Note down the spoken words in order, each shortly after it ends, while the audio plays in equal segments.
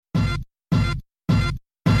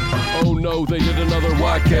Oh no, they did another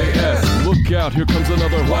YKS. Look out, here comes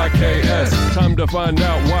another YKS. Time to find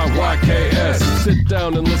out why YKS. Sit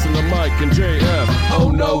down and listen to Mike and JF.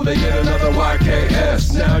 Oh no, they did another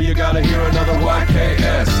YKS. Now you gotta hear another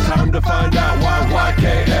YKS. Time to find out why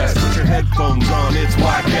YKS. Put your headphones on, it's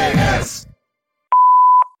YKS.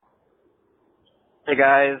 Hey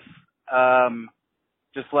guys,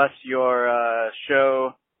 just left your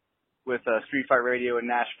show with Street Fight Radio in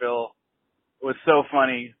Nashville. It was so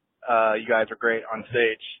funny. You guys were great on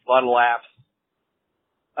stage. A lot of laughs.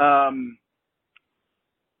 I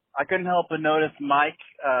couldn't help but notice Mike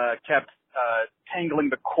kept tangling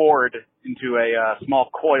the cord into a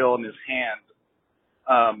small coil in his hand.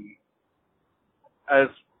 I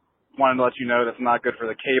just wanted to let you know that's not good for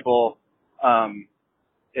the cable.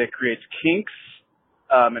 It creates kinks.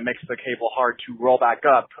 It makes the cable hard to roll back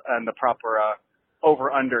up and the proper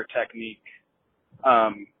over-under technique.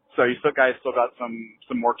 So you guys still got some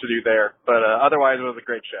work to do there. But otherwise, it was a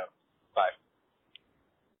great show. Bye.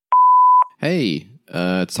 Hey,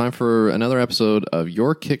 it's time for another episode of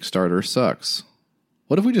Your Kickstarter Sucks.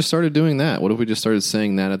 What if we just started doing that? What if we just started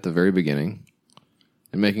saying that at the very beginning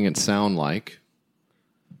and making it sound like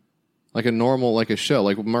a normal, like a show,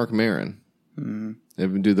 like Mark Maron. Mm-hmm. They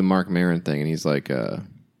would do the Mark Maron thing, and he's like, I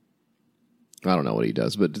don't know what he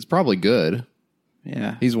does, but it's probably good.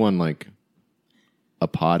 Yeah. He's won like a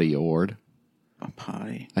Potty Award. A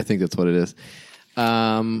Potty. I think that's what it is.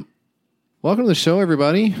 Welcome to the show,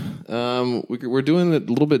 everybody. We're doing it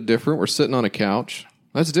a little bit different. We're sitting on a couch.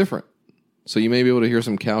 That's different. So you may be able to hear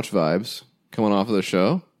some couch vibes coming off of the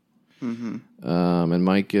show. Mm-hmm. And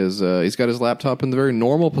Mike is, he's got his laptop in the very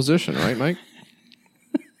normal position, right, Mike?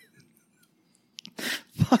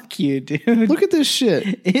 Fuck you, dude. Look at this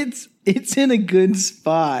shit. It's in a good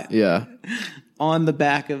spot. Yeah. On the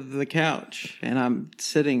back of the couch, and I'm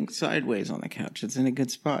sitting sideways on the couch. It's in a good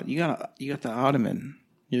spot. You got the ottoman.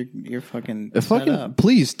 You're fucking set up.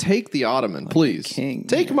 Please take the ottoman, please. King,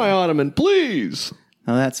 take man. my ottoman, please.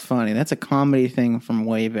 Oh, that's funny. That's a comedy thing from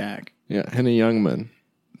way back. Yeah, Henny Youngman.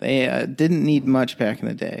 They didn't need much back in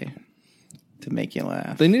the day to make you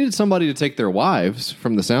laugh. They needed somebody to take their wives,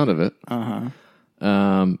 from the sound of it.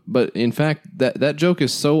 Uh-huh. But in fact, that joke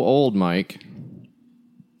is so old, Mike.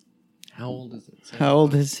 How old is it? How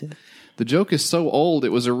old is it? The joke is so old, it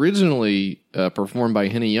was originally performed by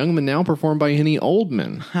Henny Youngman, now performed by Henny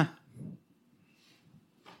Oldman. Huh.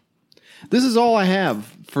 This is all I have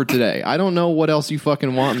for today. I don't know what else you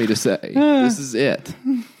fucking want me to say. This is it.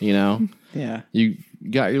 You know? Yeah. You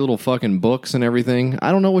got your little fucking books and everything.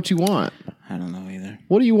 I don't know what you want. I don't know either.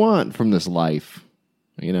 What do you want from this life?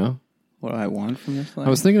 You know? What do I want from this life?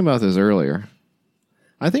 I was thinking about this earlier.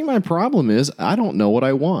 I think my problem is I don't know what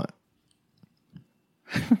I want.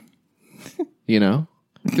 You know?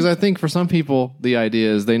 Because I think for some people, the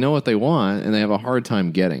idea is they know what they want and they have a hard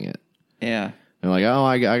time getting it. Yeah. They're like, oh,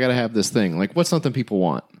 I got to have this thing. Like, what's something people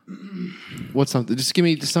want? What's something? Just give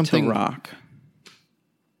me something. To rock.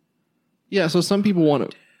 Yeah, so some people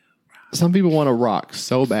want to rock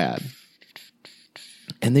so bad.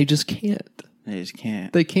 And they just can't. They just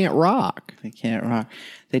can't. They can't rock. They can't rock.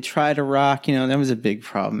 They try to rock. You know, that was a big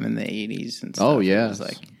problem in the 80s and stuff. Oh, yeah. It was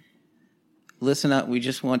like, listen up. We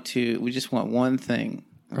just want one thing.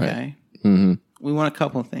 Okay. Right. Mm-hmm. We want a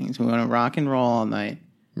couple of things. We want to rock and roll all night.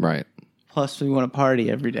 Right. Plus, we want to party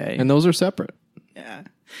every day. And those are separate. Yeah.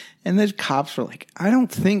 And the cops were like, I don't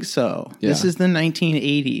think so. Yeah. This is the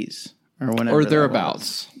 1980s or whenever. Or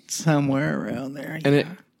thereabouts. Somewhere around there. And yeah.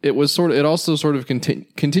 it was it also sort of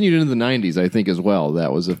continued into the 90s, I think, as well.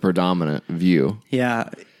 That was a predominant view. Yeah.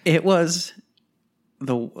 It was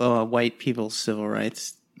the white people's civil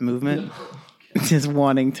rights movement. Just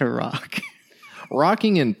wanting to rock.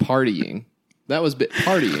 Rocking and partying. That was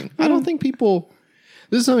partying. I don't think people...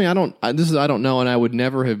 This is something I don't know, and I would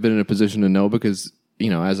never have been in a position to know because, you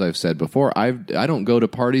know, as I've said before, I don't go to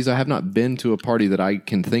parties. I have not been to a party that I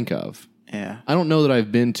can think of. Yeah. I don't know that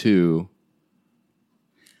I've been to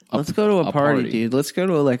Let's go to a party, dude. Let's go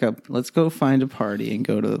to let's go find a party and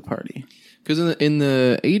go to the party. Because in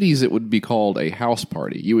the 80s, it would be called a house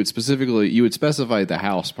party. You would specify the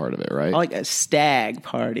house part of it, right? Like a stag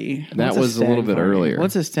party. That was a little bit earlier.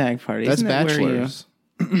 What's a stag party? That's bachelors.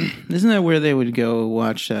 Isn't that where they would go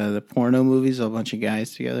watch the porno movies? A bunch of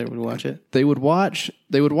guys together would watch it. They would watch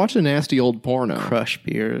a nasty old porno, crush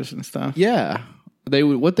beers and stuff. Yeah,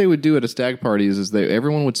 what they would do at a stag party is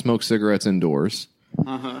everyone would smoke cigarettes indoors.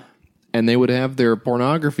 Uh-huh. And they would have their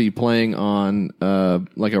pornography playing on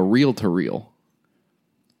like a reel-to-reel.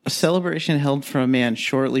 A celebration held for a man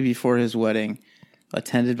shortly before his wedding,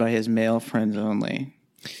 attended by his male friends only.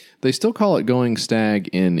 They still call it going stag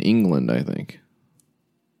in England, I think.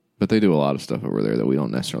 But they do a lot of stuff over there that we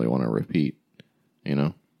don't necessarily want to repeat, you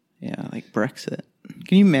know? Yeah, like Brexit.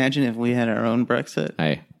 Can you imagine if we had our own Brexit?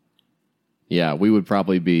 Hey. Yeah, we would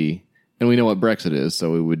probably be, and we know what Brexit is,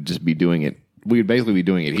 so we would just be doing it. We would basically be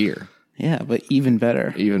doing it here. Yeah, but even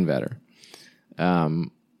better. Even better. I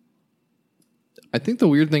think the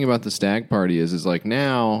weird thing about the stag party is like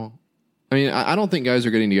now, I mean, I don't think guys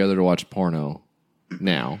are getting together to watch porno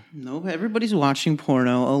now. No, everybody's watching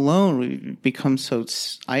porno alone. We've become so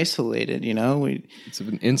isolated, you know? It's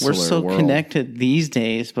an insular We're so world. connected these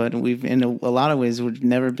days, but we've, in a lot of ways, we've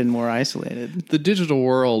never been more isolated. The digital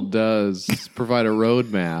world does provide a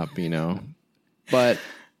roadmap, you know? But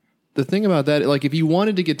the thing about that, like if you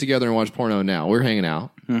wanted to get together and watch porno now, we're hanging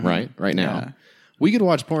out, right now. Yeah. We could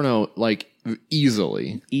watch porno like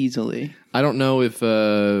easily. I don't know if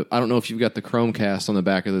you've got the Chromecast on the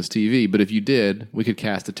back of this TV, but if you did, we could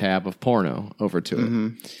cast a tab of porno over to it.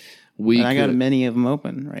 And I got many of them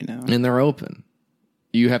open right now. And they're open.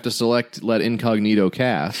 You have to select let incognito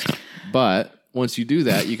cast, but once you do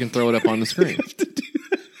that, you can throw it up on the screen.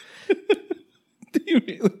 Do you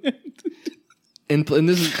really? And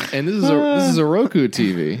this is a Roku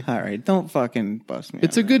TV. All right, don't fucking bust me.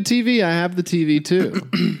 It's a good TV. I have the TV too.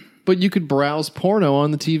 But you could browse porno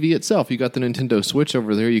on the TV itself. You got the Nintendo Switch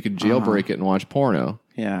over there. You could jailbreak it and watch porno.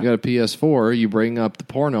 Yeah. You got a PS4. You bring up the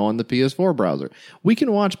porno on the PS4 browser. We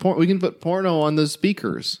can watch porn. We can put porno on the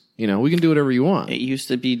speakers. You know, we can do whatever you want. It used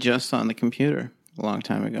to be just on the computer a long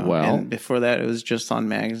time ago. Well, and before that, it was just on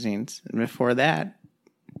magazines. And before that,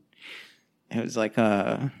 it was like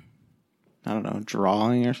a, I don't know,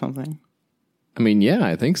 drawing or something. I mean, yeah,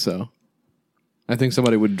 I think so. I think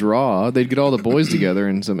somebody would draw. They'd get all the boys together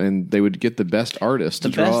and they would get the best artist to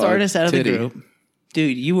draw. The best artist out of the titty. group.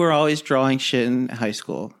 Dude, you were always drawing shit in high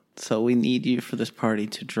school. So we need you for this party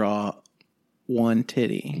to draw one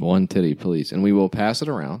titty. One titty, please. And we will pass it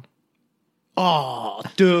around. Oh,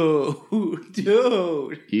 dude.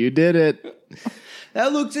 You did it.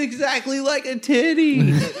 That looks exactly like a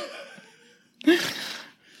titty.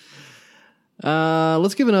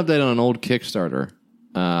 Let's give an update on an old Kickstarter.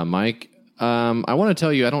 Mike, I want to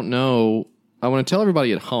tell you, I don't know. I want to tell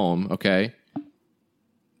everybody at home, okay?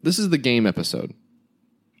 This is the game episode.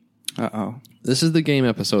 Uh-oh. This is the game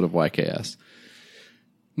episode of YKS.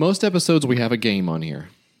 Most episodes we have a game on here.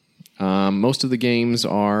 Most of the games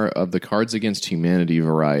are of the Cards Against Humanity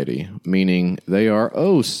variety, meaning they are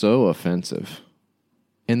so offensive.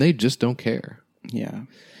 And they just don't care. Yeah.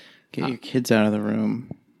 Get your kids out of the room.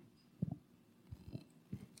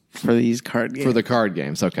 For these card games. For the card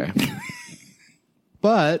games, okay.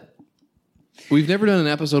 But we've never done an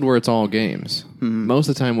episode where it's all games. Most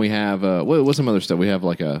of the time we have, what's some other stuff? We have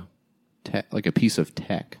like a piece of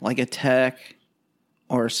tech. Like a tech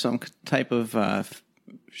or some type of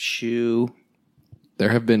shoe. There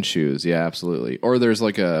have been shoes, yeah, absolutely. Or there's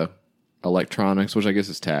like a electronics, which I guess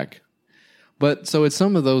is tech. But so it's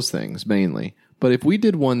some of those things mainly. But if we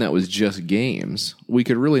did one that was just games, we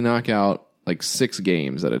could really knock out like 6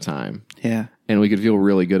 games at a time. Yeah. And we could feel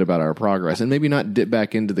really good about our progress and maybe not dip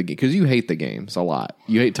back into the game because you hate the games a lot.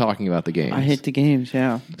 You hate talking about the games. I hate the games,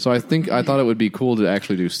 yeah. So I thought it would be cool to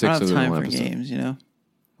actually do 6 I of don't them have in time one for episode. games, you know?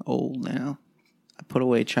 Old now. I put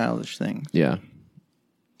away childish things. Yeah.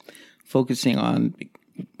 Focusing on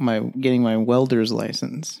getting my welder's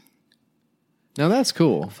license. Now that's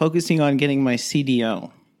cool. Focusing on getting my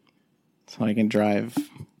CDO so I can drive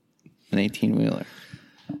an 18-wheeler.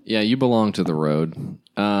 Yeah, you belong to the road.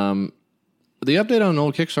 The update on an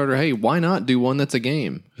old Kickstarter, hey, why not do one that's a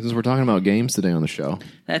game? Since we're talking about games today on the show.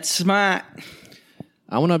 That's smart.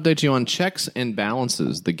 I want to update you on Checks and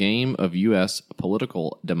Balances, the game of U.S.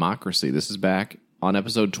 political democracy. This is back on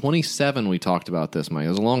episode 27 we talked about this, Mike. It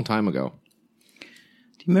was a long time ago.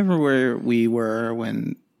 Do you remember where we were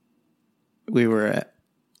when we were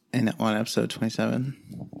on episode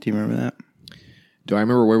 27? Do you remember that? Do I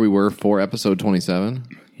remember where we were for episode 27?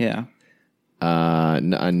 Yeah.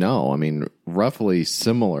 No. I mean, roughly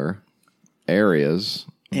similar areas,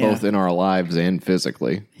 both in our lives and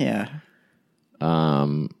physically. Yeah.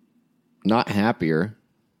 Not happier.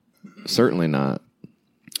 Certainly not.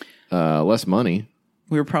 Less money.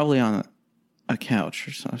 We were probably on a couch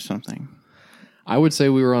or something. I would say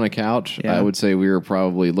we were on a couch. Yeah. I would say we were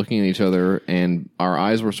probably looking at each other, and our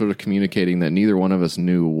eyes were sort of communicating that neither one of us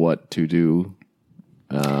knew what to do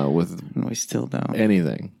with And we still don't.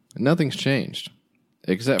 anything. Nothing's changed,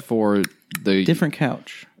 except for the Different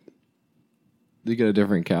couch. You get a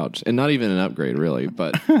different couch, and not even an upgrade, really.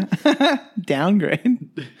 But Downgrade.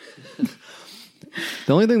 the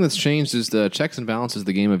only thing that's changed is the Checks and Balances,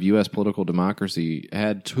 the game of U.S. political democracy,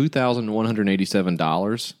 had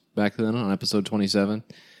 $2,187 back then on episode 27.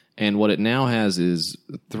 And what it now has is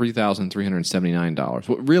 $3,379.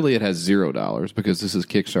 Well, really, it has $0 because this is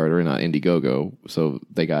Kickstarter and not Indiegogo. So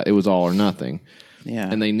it was all or nothing. Yeah.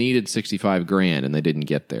 And they needed $65,000 and they didn't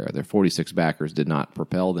get there. Their 46 backers did not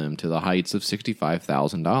propel them to the heights of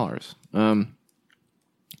 $65,000.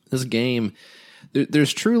 This game,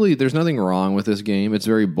 there's nothing wrong with this game. It's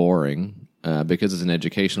very boring because it's an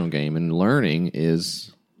educational game, and learning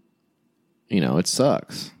is, it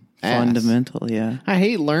sucks. Fundamental, yeah. I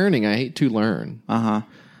hate learning. I hate to learn. Uh-huh.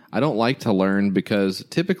 I don't like to learn because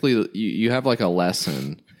typically you have like a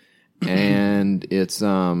lesson, and it's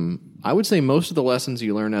I would say most of the lessons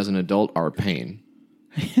you learn as an adult are pain.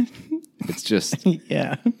 It's just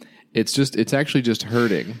yeah. It's actually just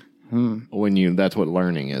hurting when that's what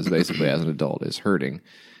learning is basically as an adult is hurting.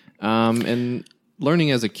 And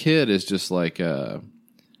learning as a kid is just like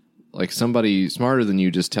somebody smarter than you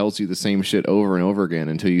just tells you the same shit over and over again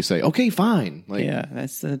until you say, okay, fine. Like, yeah,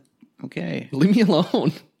 that's okay. Leave me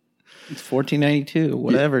alone. It's 1492,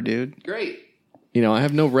 whatever, dude. Great. I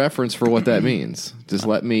have no reference for what that means. Just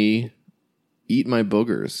let me eat my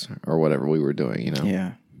boogers or whatever we were doing,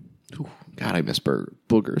 Yeah. Ooh, God, I miss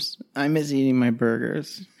boogers. I miss eating my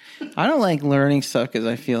burgers. I don't like learning stuff because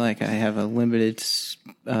I feel like I have a limited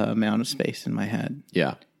amount of space in my head.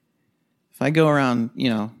 Yeah. If I go around,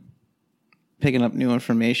 picking up new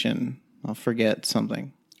information, I'll forget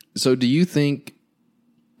something. So do you think...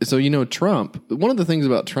 So, Trump... One of the things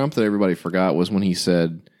about Trump that everybody forgot was when he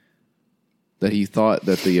said that he thought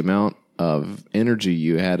that the amount of energy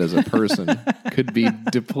you had as a person could be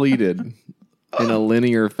depleted in a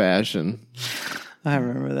linear fashion. I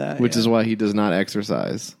remember that. Which is why he does not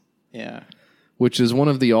exercise. Yeah. Which is one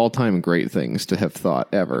of the all-time great things to have thought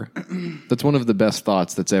ever. That's one of the best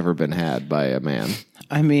thoughts that's ever been had by a man.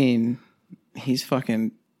 I mean... He's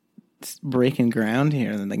fucking breaking ground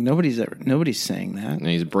here. Like nobody's saying that. And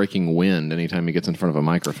he's breaking wind anytime he gets in front of a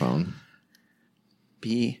microphone.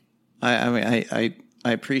 I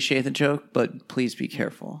appreciate the joke, but please be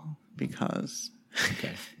careful because.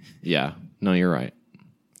 Okay. Yeah. No, you're right.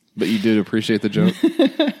 But you did appreciate the joke.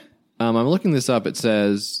 I'm looking this up. It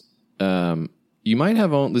says you might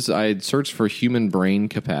have this. I had searched for human brain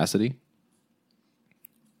capacity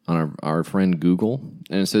on our friend Google,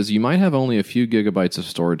 and it says you might have only a few gigabytes of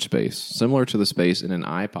storage space, similar to the space in an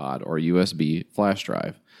iPod or USB flash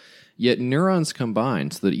drive. Yet neurons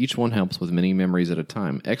combine so that each one helps with many memories at a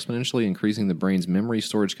time, exponentially increasing the brain's memory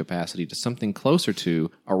storage capacity to something closer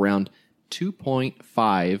to around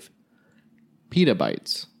 2.5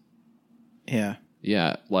 petabytes. Yeah.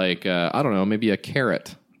 Yeah, like, I don't know, maybe a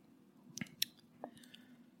carrot.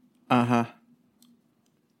 Uh-huh.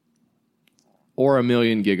 Or 1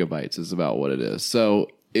 million gigabytes is about what it is. So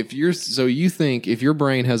you think if your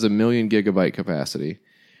brain has 1 million gigabyte capacity,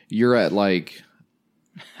 you're at like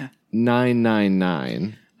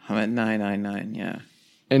 999. I'm at 999, yeah.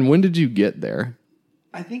 And when did you get there?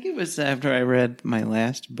 I think it was after I read my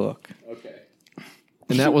last book. Okay.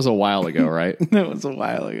 And that was a while ago, right? That was a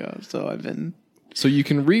while ago. So you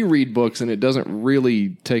can reread books and it doesn't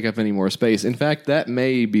really take up any more space. In fact, that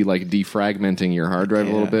may be like defragmenting your hard drive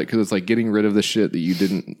a little bit because it's like getting rid of the shit that you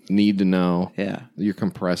didn't need to know. Yeah. You're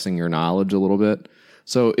compressing your knowledge a little bit.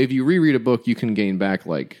 So if you reread a book, you can gain back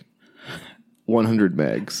like 100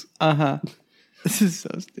 megs. Uh-huh. This is so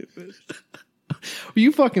stupid.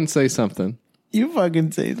 You fucking say something. You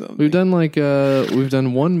fucking say something. We've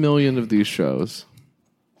done 1 million of these shows.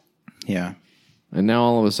 Yeah. And now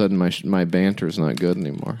all of a sudden my banter's not good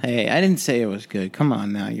anymore. Hey, I didn't say it was good. Come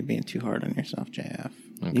on now. You're being too hard on yourself, JF.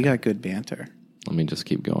 Okay. You got good banter. Let me just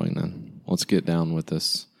keep going then. Let's get down with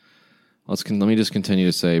this. Let me just continue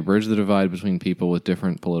to say, bridge the divide between people with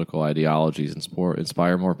different political ideologies and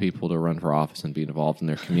inspire more people to run for office and be involved in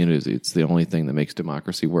their communities. It's the only thing that makes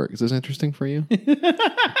democracy work. Is this interesting for you?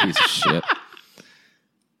 Piece of shit.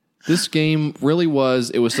 This game really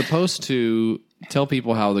it was supposed to tell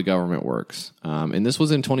people how the government works. And this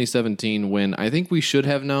was in 2017 when I think we should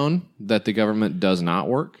have known that the government does not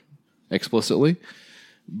work explicitly.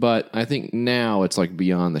 But I think now it's like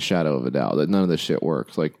beyond the shadow of a doubt that none of this shit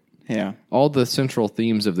works. Like, yeah, all the central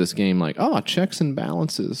themes of this game, like, checks and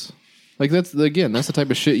balances. Like, that's the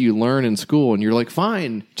type of shit you learn in school, and you're like,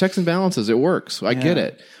 fine, checks and balances, it works. I get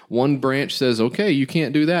it. One branch says, okay, you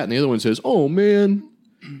can't do that, and the other one says, oh, man.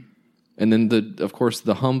 And then, of course,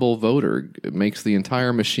 the humble voter makes the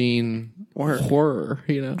entire machine horror,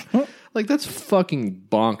 Like, that's fucking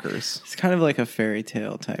bonkers. It's kind of like a fairy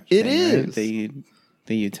tale type thing. It is. Right?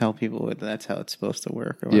 That you tell people that's how it's supposed to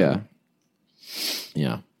work. Or yeah.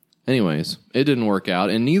 Yeah. Anyways, it didn't work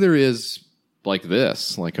out, and neither is like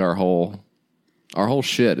this. Like our whole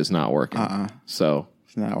shit is not working. So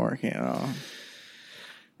It's not working at all.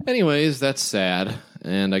 Anyways, that's sad,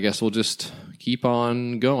 and I guess we'll just keep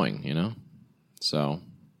on going, you know? So,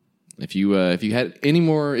 if you didn't have any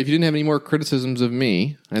more criticisms of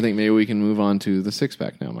me, I think maybe we can move on to the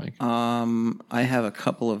 6-pack now, Mike. I have a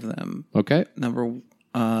couple of them. Okay. Number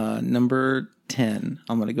 10.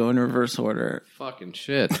 I'm going to go in reverse order. Fucking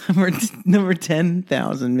shit. Number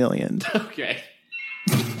 10,000 million. Okay.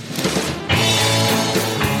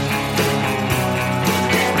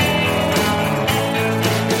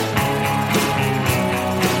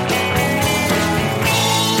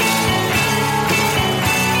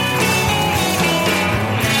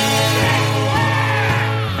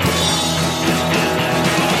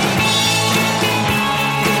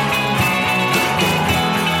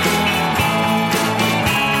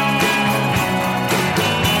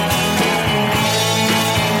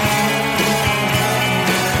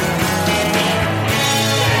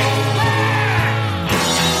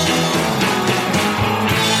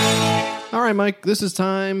 Mike, this is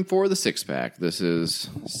time for the 6-pack. This is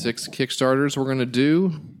 6 Kickstarters we're going to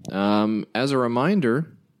do. As a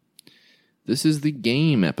reminder, this is the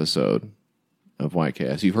game episode of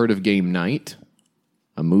YKS. You've heard of Game Night,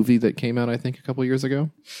 a movie that came out, I think, a couple years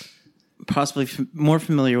ago? Possibly more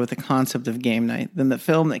familiar with the concept of Game Night than the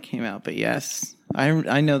film that came out, but yes,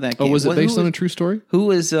 I know that game. Oh, was it based on a true story? Who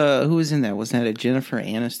was in that? Was that a Jennifer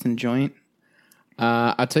Aniston joint?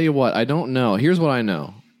 I tell you what, I don't know. Here's what I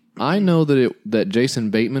know. I know that Jason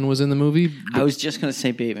Bateman was in the movie. I was just going to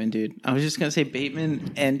say Bateman, dude. I was just going to say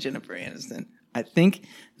Bateman and Jennifer Aniston. I think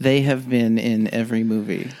they have been in every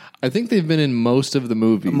movie. I think they've been in most of the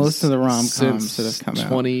movies. Most of the rom-coms that have come out.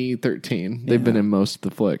 2013. They've been in most of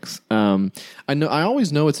the flicks. I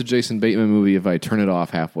always know it's a Jason Bateman movie if I turn it off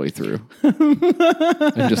halfway through.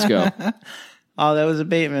 And just go. Oh, that was a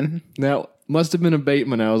Bateman. Now, must have been a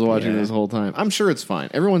Bateman I was watching this whole time. I'm sure it's fine.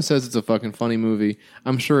 Everyone says it's a fucking funny movie.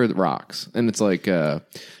 I'm sure it rocks. And it's like,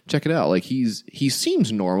 check it out. Like, he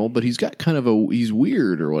seems normal, but he's got kind of he's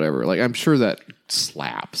weird or whatever. Like, I'm sure that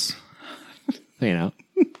slaps. You know?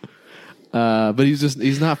 But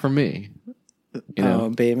he's not for me. You know? Oh,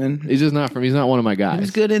 Bateman. He's just not for me. He's not one of my guys. He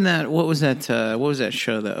was good in that. What was that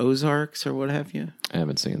show? The Ozarks or what have you? I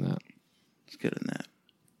haven't seen that. He's good in that.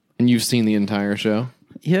 And you've seen the entire show?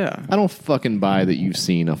 Yeah. I don't fucking buy that you've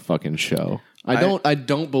seen a fucking show. I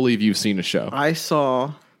don't believe you've seen a show. I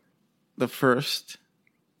saw the first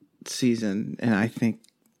season, and I think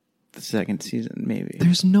the second season, maybe.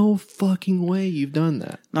 There's no fucking way you've done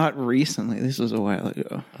that. Not recently. This was a while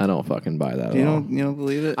ago. I don't fucking buy that at all. You don't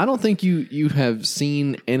believe it? I don't think you have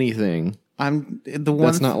seen anything.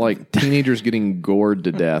 That's not like teenagers getting gored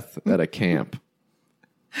to death at a camp.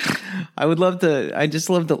 I would love to. I just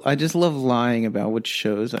love lying about which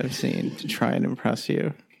shows I've seen to try and impress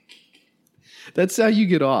you. That's how you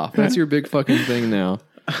get off. That's your big fucking thing now.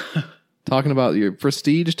 Talking about your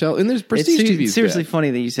prestige and there's prestige TV. It's seriously funny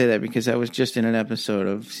that you say that because I was just in an episode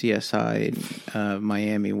of CSI in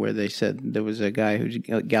Miami where they said there was a guy who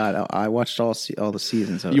got. I watched all the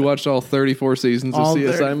seasons of it. You watched all 34 seasons of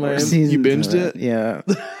CSI Miami? You binged it? Yeah.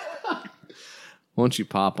 Why don't you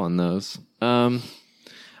pop on those?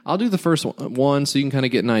 I'll do the first one so you can kind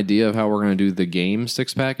of get an idea of how we're going to do the game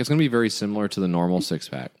 6-pack. It's going to be very similar to the normal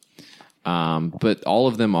 6-pack. But all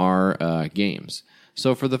of them are games.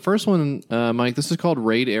 So for the first one, Mike, this is called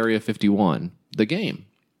Raid Area 51, the game.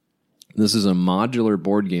 This is a modular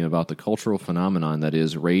board game about the cultural phenomenon that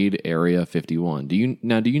is Raid Area 51. Do you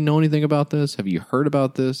know anything about this? Have you heard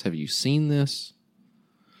about this? Have you seen this?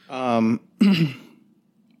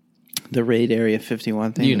 The Raid Area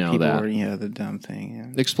 51 thing. You know that. The dumb thing.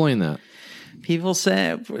 Yeah. Explain that. People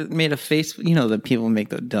say made a Facebook. You know that people make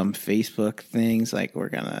the dumb Facebook things like we're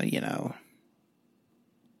gonna,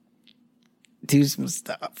 do some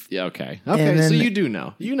stuff. Yeah. Okay. Okay. So you do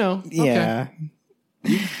know. You know. Yeah.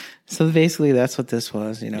 Okay. So basically, that's what this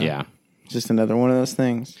was. Yeah. Just another one of those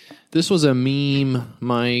things. This was a meme,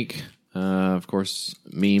 Mike. Of course,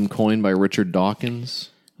 meme coined by Richard Dawkins.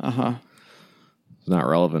 Uh-huh. It's not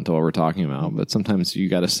relevant to what we're talking about, but sometimes you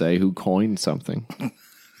got to say who coined something.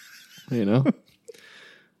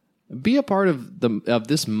 Be a part of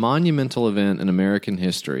this monumental event in American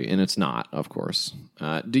history, and it's not, of course.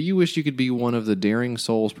 Do you wish you could be one of the daring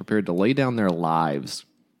souls prepared to lay down their lives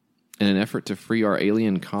in an effort to free our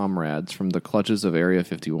alien comrades from the clutches of Area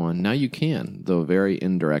 51? Now you can, though very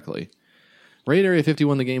indirectly. Raid Area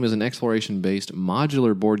 51, the game, is an exploration-based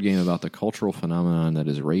modular board game about the cultural phenomenon that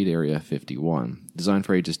is Raid Area 51. Designed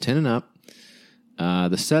for ages 10 and up.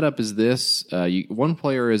 The setup is this. One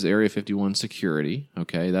player is Area 51 security.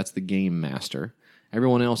 Okay, that's the game master.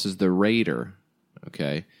 Everyone else is the raider.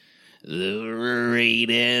 Okay. the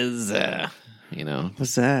Raiders. You know,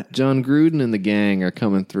 What's that? John Gruden and the gang are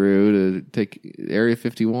coming through to take Area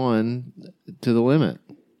 51 to the limit.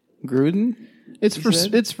 Gruden? It's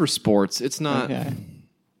for sports. It's not. Okay.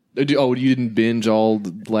 Oh, you didn't binge all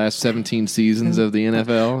the last 17 seasons of the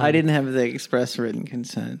NFL? I didn't have the express written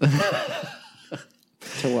consent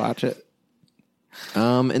to watch it.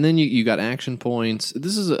 And then you got action points.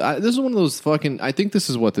 This is one of those fucking. I think this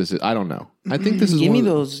is what this is. I don't know. I think this is Give me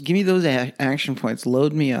those action points.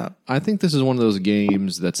 Load me up. I think this is one of those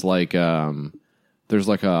games that's like there's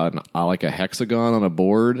like a hexagon on a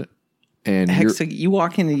board, and You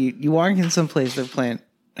walk in someplace they're playing.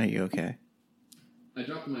 Are you okay? I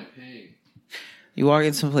dropped my pen. You walk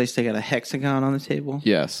in someplace they got a hexagon on the table.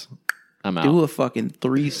 Yes, I'm out. Do a fucking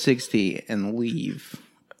 360 and leave.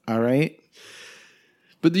 All right.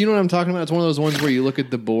 But you know what I'm talking about? It's one of those ones where you look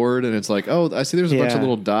at the board and it's like, oh, I see there's a bunch of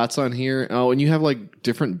little dots on here. Oh, and you have like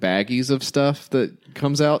different baggies of stuff that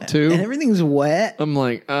comes out too. And everything's wet. I'm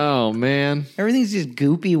like, oh man. Everything's just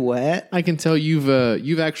goopy wet. I can tell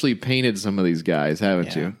you've actually painted some of these guys,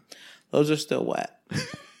 haven't you? Those are still wet.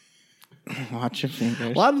 Watch your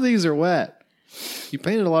fingers. A lot of these are wet. You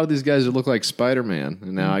painted a lot of these guys that look like Spider-Man.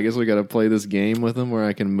 And now I guess we got to play this game with them where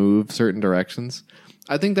I can move certain directions.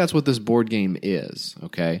 I think that's what this board game is,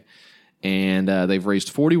 okay? And they've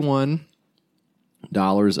raised $41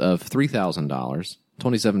 of $3,000.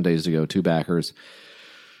 27 days to go, 2 backers.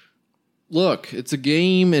 Look, it's a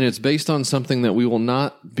game, and it's based on something that we will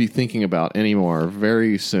not be thinking about anymore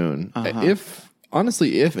very soon. If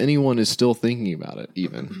anyone is still thinking about it,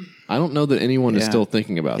 even. I don't know that anyone is still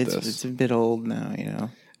thinking about this. It's a bit old now, you know.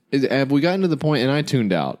 Have we gotten to the point, and I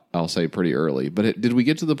tuned out, I'll say pretty early, but did we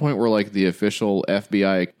get to the point where like the official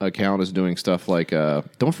FBI account is doing stuff like,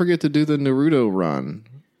 don't forget to do the Naruto run?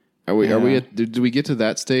 Did we get to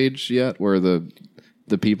that stage yet where the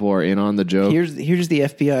people are in on the joke? Here's the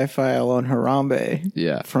FBI file on Harambe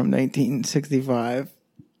from 1965.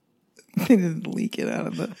 They didn't leak it out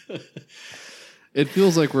of the... It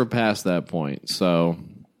feels like we're past that point, so...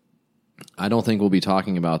 I don't think we'll be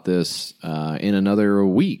talking about this in another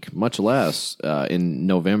week, much less in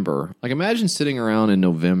November. Like, imagine sitting around in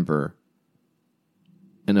November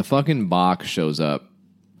and a fucking box shows up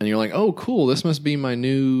and you're like, oh, cool, this must be my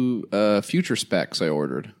new future specs I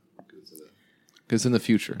ordered. Because it's in the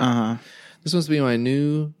future. This must be my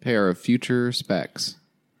new pair of future specs.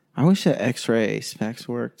 I wish that X-ray specs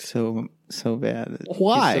worked so bad.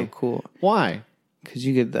 Why? It's so cool. Why? Because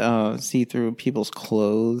you could see through people's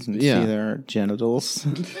clothes and see their genitals.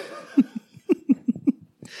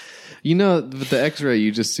 You know, with the X-ray,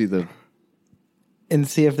 you just see the... And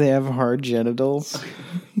see if they have hard genitals.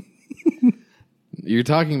 You're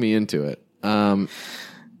talking me into it.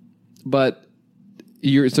 But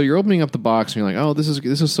you're opening up the box and you're like, oh, this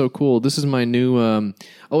is so cool. This is my new...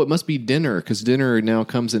 it must be dinner, because dinner now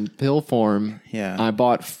comes in pill form. Yeah. I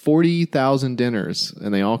bought 40,000 dinners,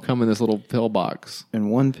 and they all come in this little pill box. In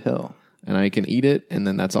one pill. And I can eat it, and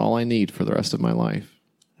then that's all I need for the rest of my life.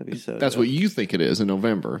 That'd be so That's what you think it is in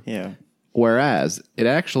November. Yeah. Whereas, it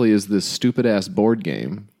actually is this stupid-ass board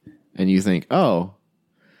game, and you think, oh,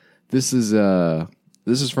 this is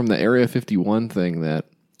from the Area 51 thing that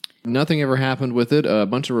nothing ever happened with it. A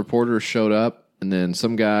bunch of reporters showed up, and then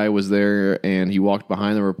some guy was there, and he walked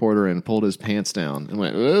behind the reporter and pulled his pants down and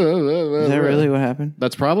went, Is that really what happened?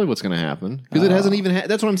 That's probably what's going to happen. Because it hasn't even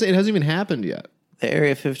that's what I'm saying. It hasn't even happened yet. The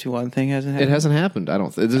Area 51 thing hasn't happened? It hasn't happened, I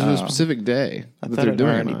don't think. There's a specific day that thought they're it doing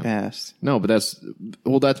already it. passed. No, but that's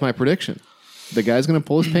my prediction. The guy's going to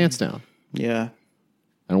pull his pants down. Yeah.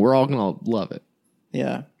 And we're all going to love it.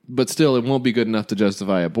 Yeah. But still, it won't be good enough to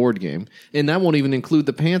justify a board game. And that won't even include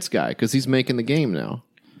the pants guy, because he's making the game now.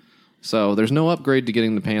 So there's no upgrade to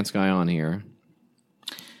getting the pants guy on here.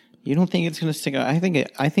 You don't think it's going to stick out? I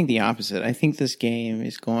think the opposite. I think this game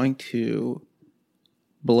is going to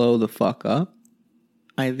blow the fuck up.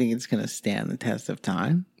 I think it's going to stand the test of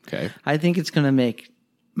time. Okay. I think it's going to make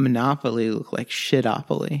Monopoly look like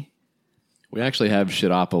Shitopoly. We actually have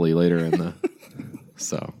Shitopoly later in the...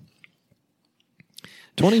 So...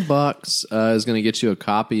 $20 is going to get you a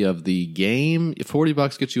copy of the game.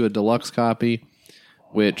 $40 gets you a deluxe copy,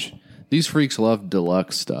 which these freaks love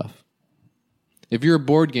deluxe stuff. If you're a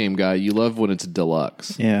board game guy, you love when it's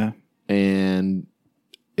deluxe. Yeah. And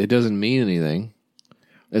it doesn't mean anything.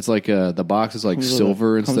 It's like the box is like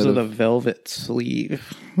silver instead of... Comes with a velvet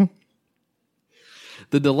sleeve.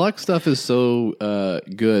 The deluxe stuff is so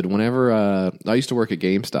good. Whenever I used to work at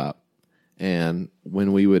GameStop, and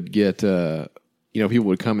when we would get... people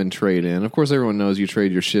would come and trade in. Of course, everyone knows you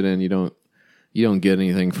trade your shit in. You don't get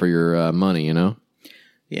anything for your money, you know?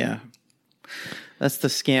 Yeah. That's the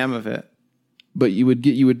scam of it. But you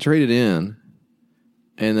would trade it in,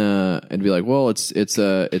 and it'd be like, well, it's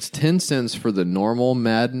 10 cents for the normal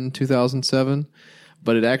Madden 2007,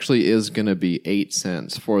 but it actually is going to be 8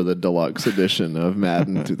 cents for the deluxe edition of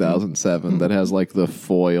Madden 2007 that has like the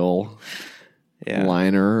foil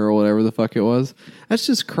liner or whatever the fuck it was. That's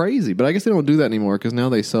just crazy. But I guess they don't do that anymore because now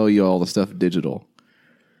they sell you all the stuff digital.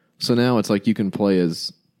 So now it's like you can play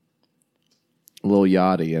as Lil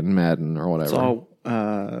Yachty in Madden or whatever. It's all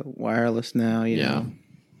wireless now, you know.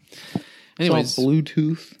 Anyways, it's all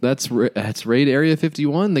Bluetooth. That's Raid Area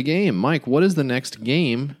 51, the game. Mike, what is the next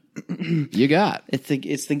game you got? It's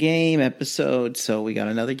the game episode, so we got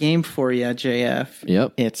another game for you, JF.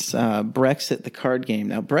 Yep. It's Brexit, the card game.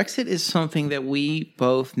 Now, Brexit is something that we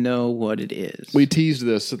both know what it is. We teased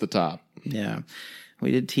this at the top. Yeah,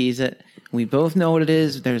 we did tease it. We both know what it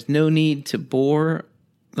is. There's no need to bore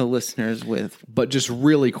the listeners with. But just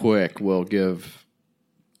really quick, we'll give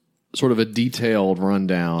sort of a detailed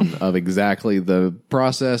rundown of exactly the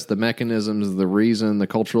process, the mechanisms, the reason, the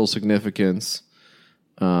cultural significance,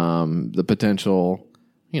 the potential,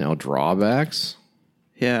 drawbacks.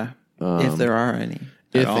 Yeah, if there are any.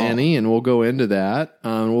 If any, and we'll go into that.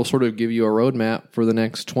 We'll sort of give you a roadmap for the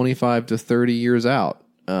next 25 to 30 years out.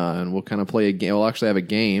 And we'll kind of play a game. We'll actually have a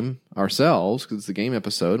game ourselves because it's a game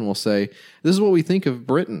episode, and we'll say, this is what we think of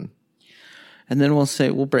Britain. And then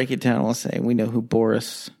we'll break it down. We'll say, we know who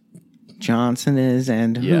Boris Johnson is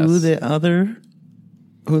and who the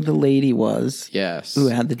lady was. Yes. Who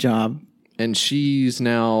had the job. And she's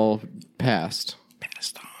now passed.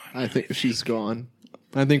 Passed on. I think she's gone.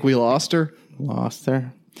 I think we lost her. Lost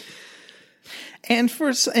her. And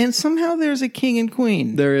somehow there's a king and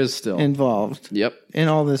queen. There is still involved. Yep. In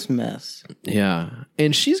all this mess. Yeah.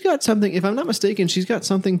 And she's got something, if I'm not mistaken, she's got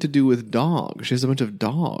something to do with dogs. She has a bunch of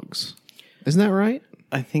dogs. Isn't that right?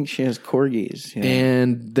 I think she has corgis. Yeah.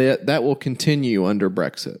 And that will continue under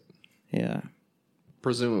Brexit. Yeah.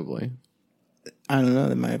 Presumably. I don't know.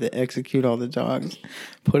 They might have to execute all the dogs.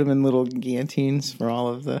 Put them in little guillotines for all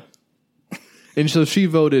of the... And so she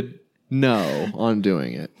voted no on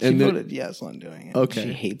doing it. She voted yes on doing it. Okay.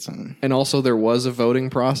 She hates them. And also there was a voting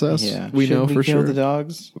process. Yeah. We know for sure. Kill the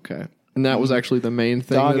dogs? Okay. And that was actually the main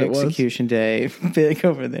thing Dog that it was? execution day. Big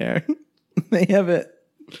over there. They have it.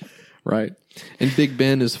 Right. And Big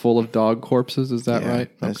Ben is full of dog corpses. Is that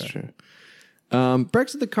right? That's true.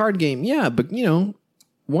 Brexit the card game. Yeah, but,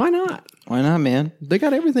 why not? Why not, man? They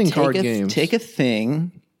got everything card games. Take a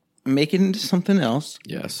thing, make it into something else.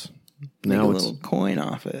 Yes. Make a little coin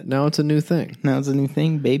off it. Now it's a new thing. Now it's a new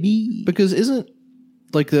thing, baby. Because isn't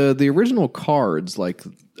like the original cards like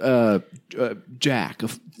Jack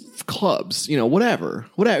of clubs, whatever.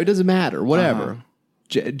 It doesn't matter. Whatever.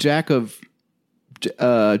 Jack of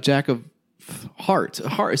hearts,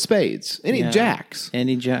 spades, any jacks,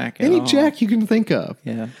 any jack you can think of.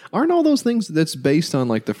 Yeah, aren't all those things that's based on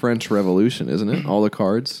like the French Revolution, isn't it? All the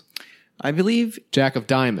cards. I believe Jack of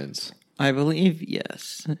diamonds. I believe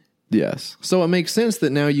yes. Yes. So it makes sense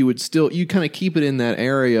that now you kind of keep it in that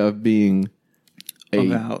area of being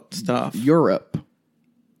about stuff. Europe.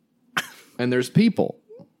 And there's people.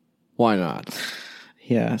 Why not?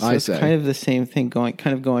 Yeah, so it's kind of the same thing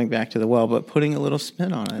going back to the well, but putting a little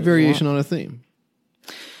spin on it. Variation on a theme.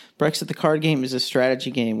 Brexit the card game is a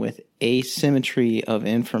strategy game with asymmetry of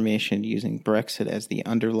information using Brexit as the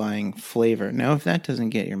underlying flavor. Now, if that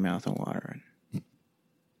doesn't get your mouth watering.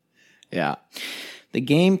 Yeah. The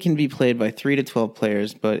game can be played by 3 to 12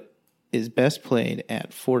 players, but is best played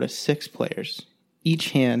at 4 to 6 players.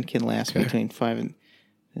 Each hand can last between 5 and...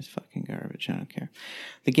 This fucking garbage, I don't care.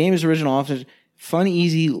 The game is original, often fun,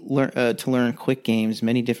 easy to learn, quick games,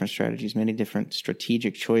 many different strategies, many different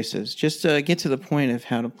strategic choices. Just get to the point of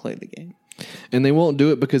how to play the game. And they won't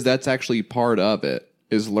do it because that's actually part of it,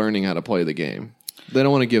 is learning how to play the game. They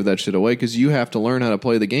don't want to give that shit away because you have to learn how to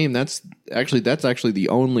play the game. That's actually the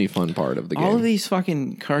only fun part of the game. All of these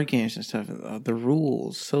fucking card games and stuff, the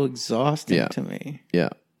rules, so exhausting to me. Yeah.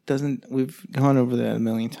 We've gone over that a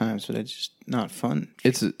million times, but it's just not fun.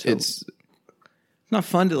 It's not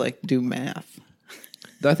fun to like do math.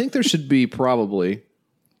 I think there should probably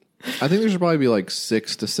be like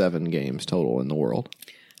 6 to 7 games total in the world.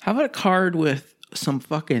 How about a card with some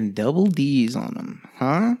fucking double D's on them,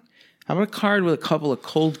 huh? How about a card with a couple of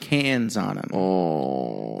cold cans on them?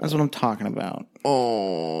 Oh. That's what I'm talking about.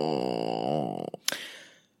 Oh.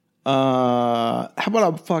 How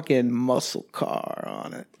about a fucking muscle car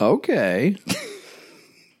on it? Okay.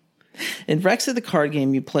 In Brexit, the card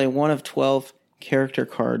game, you play one of 12 character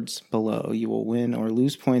cards below. You will win or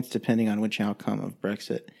lose points depending on which outcome of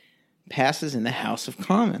Brexit passes in the House of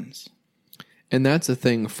Commons. And that's a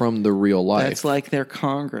thing from the real life. That's like their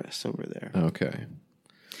Congress over there. Okay.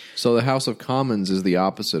 So the House of Commons is the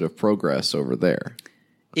opposite of progress over there.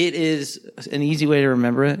 It is an easy way to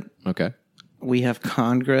remember it. Okay. We have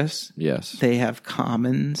Congress. Yes. They have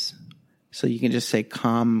Commons. So you can just say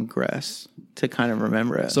Congress to kind of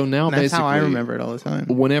remember it. So now And that's how I basically- remember it all the time.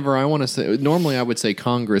 Whenever I want to say, normally I would say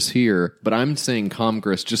Congress here, but I'm saying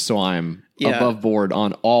Congress just so I'm Yeah. above board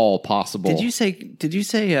on all possible. Did you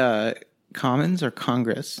say Commons or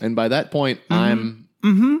Congress? And by that point, And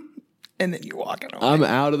then you're walking away. I'm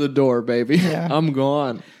out of the door, baby. Yeah. I'm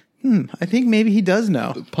gone. I think maybe he does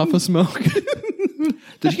know. Puff of smoke.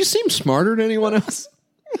 Did you seem smarter than anyone else?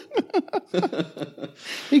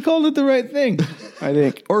 He called it the right thing, I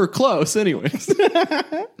think. Or close, anyways.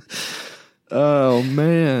 Oh,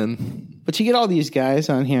 man. But you get all these guys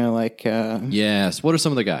on here like Yes. What are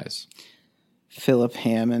some of the guys? Philip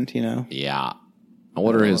Hammond, you know. Yeah.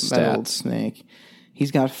 What are his That old stats? snake.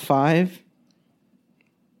 He's got 5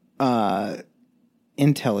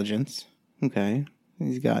 intelligence. Okay.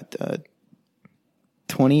 He's got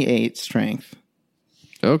 28 strength.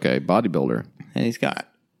 Okay, bodybuilder. And he's got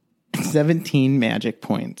 17 magic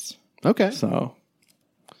points. Okay. So,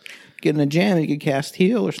 get in a jam, you could cast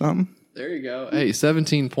heal or something. There you go. Hey,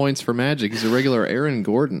 17 points for magic. He's a regular Aaron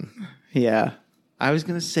Gordon. Yeah. I was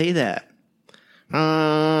going to say that.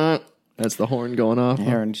 That's the horn going off.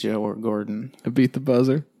 Aaron Joe or Gordon. I beat the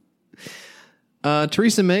buzzer.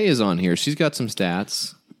 Theresa May is on here. She's got some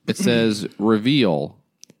stats. It says reveal.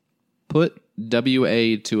 Put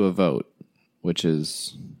WA to a vote, which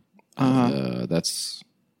is that's.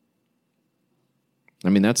 I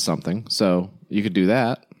mean, that's something. So you could do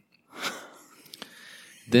that.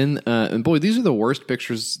 Then, and boy, these are the worst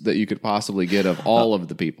pictures that you could possibly get of all of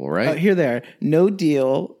the people, right? Here they are. No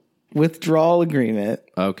deal, withdrawal agreement,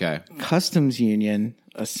 Okay. customs union,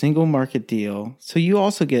 a single market deal. So you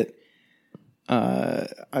also get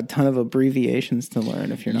a ton of abbreviations to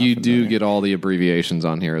learn if you're not You do familiar. get all the abbreviations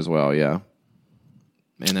on here as well, yeah.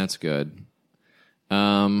 And that's good.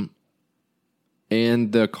 And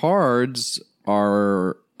the cards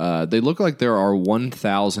are, they look like there are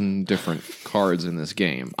 1,000 different cards in this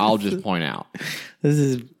game. I'll just point out. This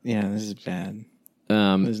is bad.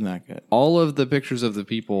 This is not good. All of the pictures of the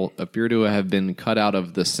people appear to have been cut out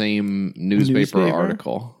of the same newspaper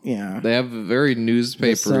article. Yeah. They have a very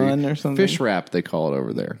newspaper Sun or something? fish wrap, they call it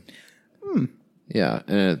over there. Yeah,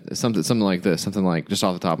 and it's something like this, something like just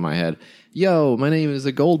off the top of my head. Yo, my name is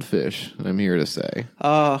a goldfish. I'm here to say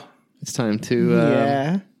Oh, it's time to.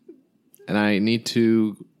 yeah. And I need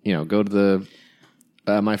to, go to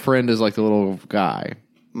the. My friend is like the little guy,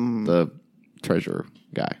 the treasure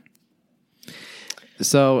guy.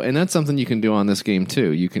 So, and that's something you can do on this game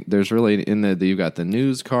too. You can. There's really you've got the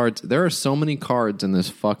news cards. There are so many cards in this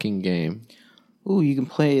fucking game. Ooh, you can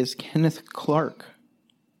play as Kenneth Clark.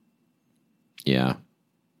 Yeah.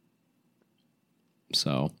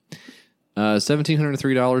 So,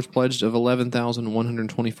 $1,703 pledged of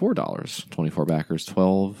 $11,124. 24 backers,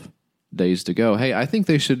 12 days to go. Hey, I think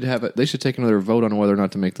they should they should take another vote on whether or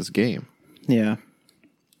not to make this game, Yeah.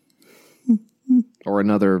 or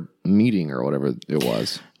another meeting, or whatever it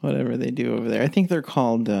was. Whatever they do over there. I think they're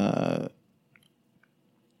called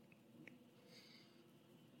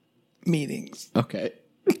meetings. Okay.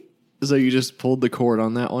 So you just pulled the cord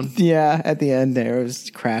on that one? Yeah, at the end there, it was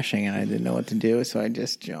crashing and I didn't know what to do, so I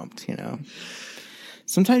just jumped,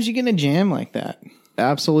 Sometimes you get in a jam like that.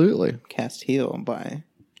 Absolutely. Cast heal by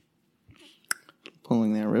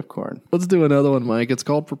pulling that ripcord. Let's do another one, Mike. It's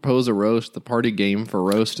called Propose a Roast, the party game for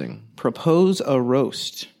roasting. Propose a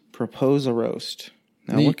roast. Propose a roast.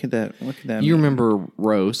 Now, what could that mean? You remember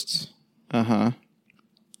roasts. Uh-huh.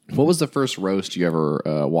 What was the first roast you ever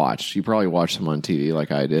watched? You probably watched them on TV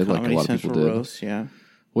like I did, like a Comedy lot of Central people did. roast, yeah.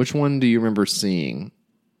 Which one do you remember seeing?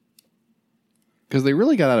 Because they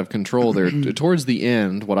really got out of control there towards the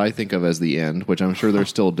end. What I think of as the end, which I'm sure they're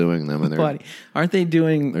still doing them. And Buddy, aren't they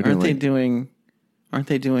doing doing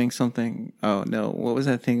something? Oh no, what was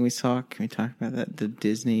that thing we saw? Can we talk about that? The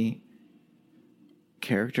Disney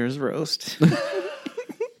characters roast.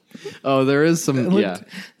 oh, there is some. That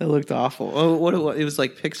looked awful. Oh, what it was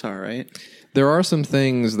like Pixar, right? There are some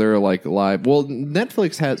things that are like live. Well,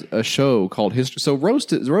 Netflix has a show called History. So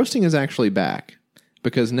roasting is actually back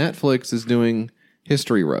because Netflix is doing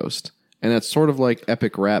History Roast, and that's sort of like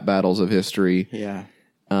epic rap battles of history. Yeah.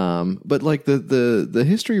 But like the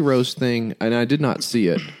History Roast thing, and I did not see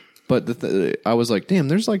it, but I was like, damn,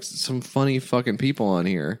 there's like some funny fucking people on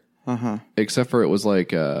here. Uh-huh. Except for it was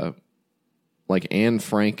like Anne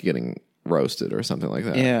Frank getting roasted or something like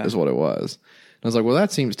that. Yeah. Is what it was. And I was like, well,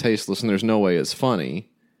 that seems tasteless, and there's no way it's funny.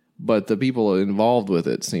 but the people involved with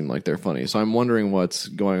it seem like they're funny. So I'm wondering what's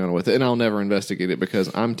going on with it, and I'll never investigate it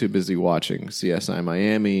because I'm too busy watching CSI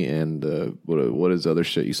Miami and what is the other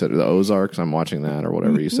shit you said, the Ozarks. I'm watching that or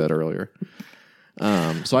whatever you said earlier.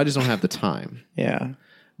 So I just don't have the time. Yeah.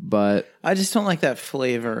 But I just don't like that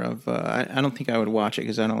flavor of. I don't think I would watch it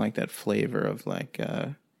because I don't like that flavor of like,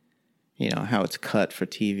 how it's cut for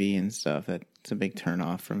TV and stuff. That's a big turn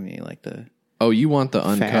off for me. Like the you want the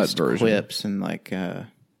uncut fast version? Quips and like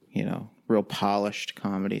real polished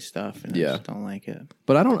comedy stuff. And I just don't like it.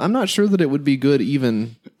 But I'm not sure that it would be good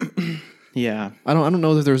even. Yeah, I don't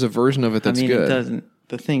know that there's a version of it that's good. It doesn't.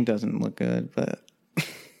 The thing doesn't look good, but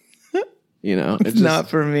it's not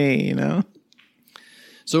for me.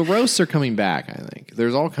 So roasts are coming back, I think.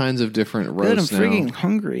 There's all kinds of different roasts Good, I'm freaking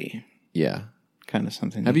hungry. Yeah. Kind of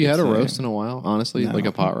something. Have you had a roast in a while, honestly? No. Like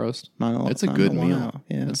a pot roast? It's a good meal.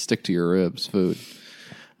 Yeah. Let's stick to your ribs, food.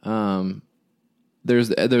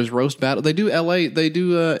 There's roast battle. They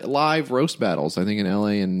do live roast battles, I think in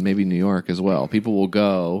LA and maybe New York as well. People will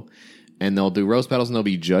go and they'll do roast battles and there'll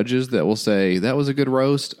be judges that will say, that was a good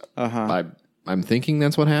roast. I'm thinking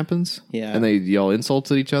that's what happens. Yeah. And they yell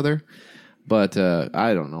insults at each other. But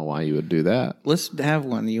I don't know why you would do that. Let's have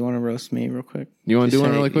one. You want to roast me real quick? You want to do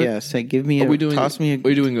one really quick? Yeah. Say, give me. Are you doing a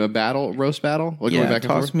roast battle? Like going back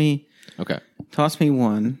and forth? Okay. Toss me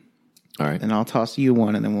one. All right. And I'll toss you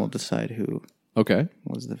one, and then we'll decide who. Okay.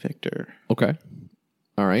 Was the victor? Okay.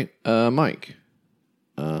 All right. Mike.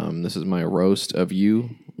 This is my roast of you.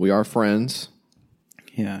 We are friends.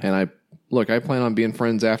 Yeah. And I plan on being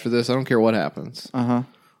friends after this. I don't care what happens.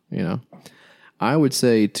 I would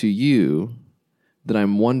say to you that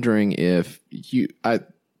I'm wondering if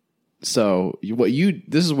this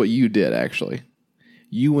is what you did actually.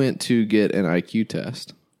 You went to get an IQ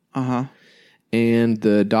test. And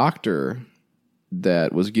the doctor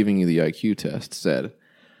that was giving you the IQ test said,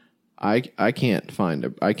 I can't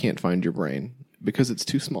find your brain because it's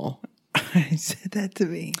too small. He said that to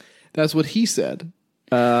me. That's what he said.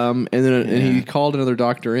 And he called another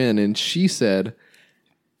doctor in and she said,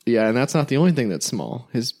 yeah, and that's not the only thing that's small.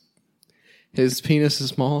 His penis is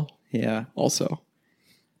small. Yeah. Also.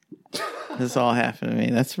 This all happened to me.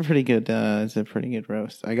 That's a pretty good it's a pretty good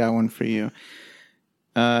roast. I got one for you.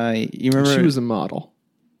 You remember she was a model.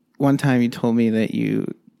 One time you told me that you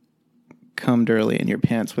cummed early in your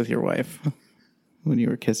pants with your wife when you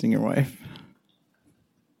were kissing your wife.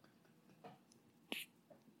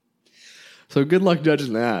 So good luck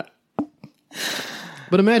judging that.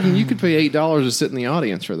 But imagine you could pay $8 to sit in the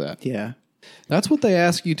audience for that. Yeah. That's what they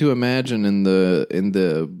ask you to imagine in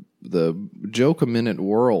the joke a minute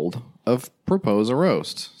world of Propose a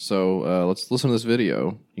Roast. So let's listen to this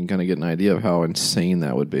video. You can kind of get an idea of how insane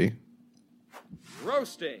that would be.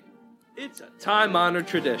 Roasting. It's a time-honored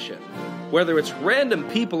tradition. Whether it's random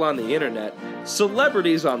people on the internet,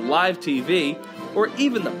 celebrities on live TV, or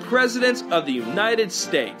even the presidents of the United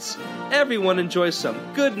States, everyone enjoys some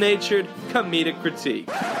good-natured comedic critique.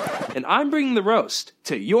 And I'm bringing the roast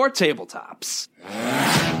to your tabletops.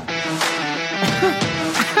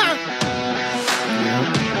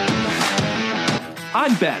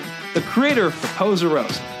 I'm Ben, the creator of Propose a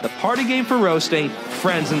Roast, the party game for roasting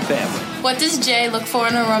friends and family. What does Jay look for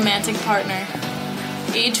in a romantic partner?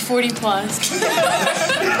 Age 40 plus.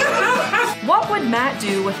 What would Matt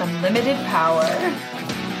do with unlimited power?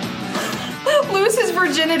 Lose his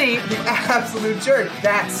virginity. You absolute jerk.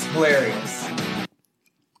 That's hilarious.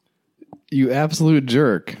 You absolute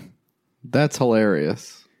jerk. That's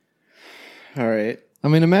hilarious. All right. I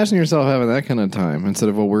mean, imagine yourself having that kind of time instead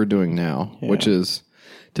of what we're doing now, which is,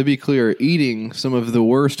 to be clear, eating some of the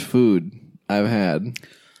worst food I've had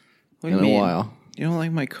in a while. You don't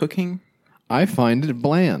like my cooking? I find it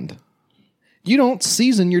bland. You don't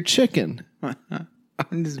season your chicken.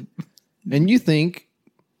 And you think,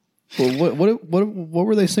 well, what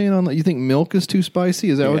were they saying on that? You think milk is too spicy?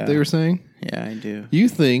 Is that what they were saying? Yeah, I do. You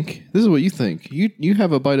think, this is what you think. You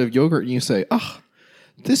have a bite of yogurt and you say,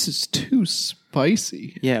 this is too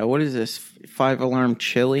spicy. Yeah, what is this? 5-alarm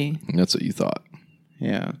chili? That's what you thought.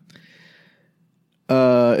 Yeah.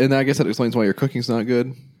 And I guess that explains why your cooking's not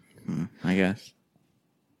good. I guess.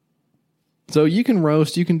 So you can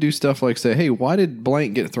roast, you can do stuff like say, hey, why did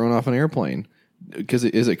blank get thrown off an airplane? Is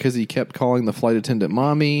it because he kept calling the flight attendant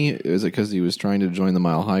mommy? Is it because he was trying to join the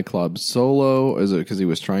Mile High Club solo? Is it because he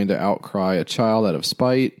was trying to outcry a child out of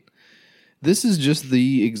spite? This is just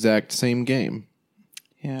the exact same game.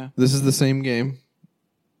 Yeah. This is the same game.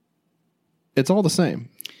 It's all the same.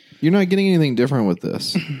 You're not getting anything different with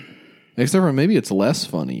this. Except for maybe it's less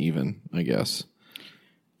funny even, I guess.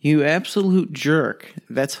 You absolute jerk.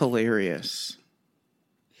 That's hilarious.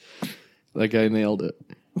 That guy nailed it.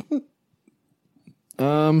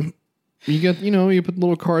 You get, you put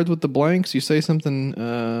little cards with the blanks. You say something,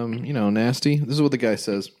 nasty. This is what the guy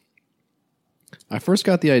says. I first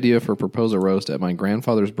got the idea for Propose a Roast at my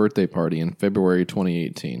grandfather's birthday party in February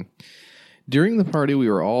 2018. During the party, we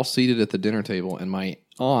were all seated at the dinner table, and my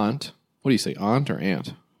aunt, what do you say, aunt or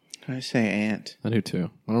aunt? I say aunt. I do too.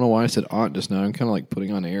 I don't know why I said aunt just now. I'm kind of like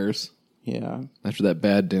putting on airs. Yeah. After that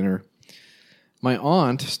bad dinner. My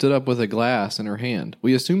aunt stood up with a glass in her hand.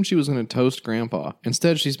 We assumed she was going to toast Grandpa.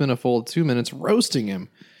 Instead, she spent a full 2 minutes roasting him.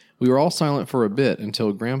 We were all silent for a bit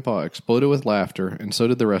until Grandpa exploded with laughter, and so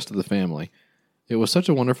did the rest of the family. It was such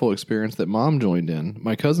a wonderful experience that Mom joined in,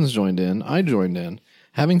 my cousins joined in, I joined in.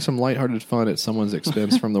 Having some lighthearted fun at someone's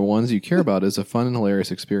expense from the ones you care about is a fun and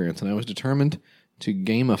hilarious experience, and I was determined to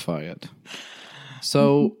gamify it.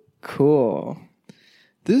 So cool.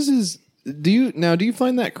 This is... Do you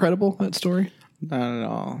find that credible, that story? Not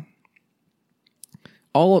at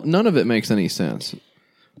all. None of it makes any sense.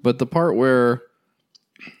 But the part where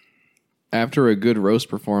after a good roast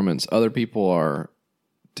performance, other people are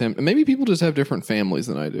maybe people just have different families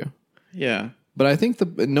than I do. Yeah. But I think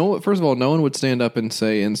first of all, no one would stand up and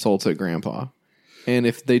say insults at Grandpa. And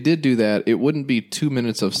if they did do that, it wouldn't be 2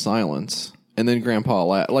 minutes of silence. And then Grandpa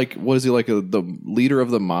like, what is he, like the leader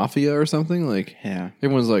of the mafia or something? Like, yeah.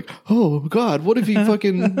 Everyone's like, oh, God, what if he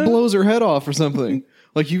fucking blows her head off or something?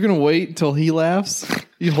 Like, you're going to wait until he laughs?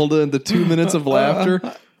 You hold in the 2 minutes of laughter?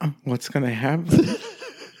 What's going to happen?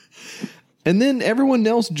 And then everyone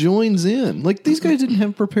else joins in. Like, these guys didn't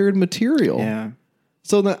have prepared material. Yeah.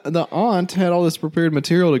 So the aunt had all this prepared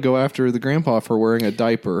material to go after the grandpa for wearing a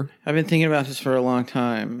diaper. I've been thinking about this for a long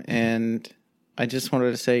time, and I just wanted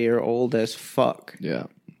to say you're old as fuck. Yeah.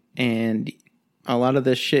 And a lot of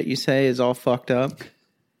this shit you say is all fucked up.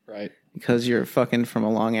 Right. Because you're fucking from a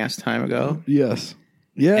long ass time ago. Yes.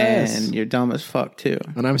 Yes. And you're dumb as fuck too.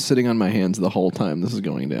 And I'm sitting on my hands the whole time this is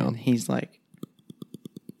going down. He's like,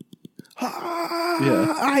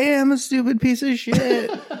 yeah. I am a stupid piece of shit.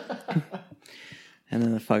 And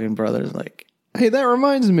then the fucking brother's like, hey, that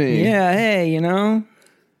reminds me. Yeah, hey,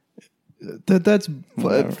 That's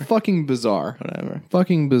fucking bizarre. Whatever.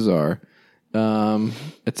 Fucking bizarre.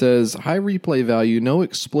 It says high replay value, no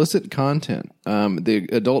explicit content. The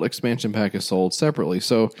adult expansion pack is sold separately,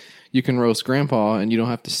 so you can roast Grandpa and you don't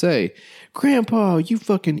have to say, Grandpa, you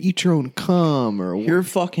fucking eat your own cum, or your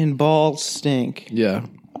fucking balls stink. Yeah.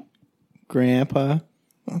 Grandpa.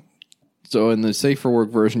 So in the safe for work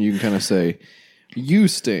version, you can kind of say, you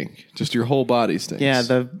stink. Just your whole body stinks. Yeah,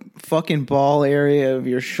 the fucking ball area of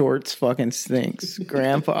your shorts fucking stinks,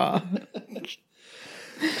 Grandpa.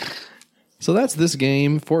 So that's this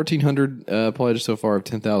game. 1,400 pledged so far of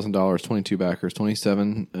 $10,000, 22 backers,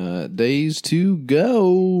 27 days to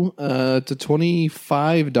go. It's a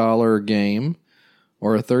 $25 game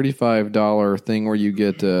or a $35 thing where you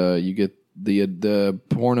get the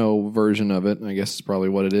porno version of it. I guess is probably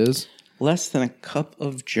what it is. Less than a cup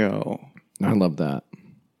of Joe. I love that.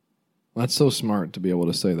 That's so smart to be able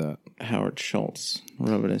to say that. Howard Schultz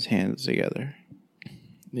rubbing his hands together.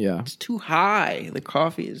 Yeah. It's too high. The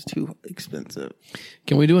coffee is too expensive.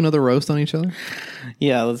 Can we do another roast on each other?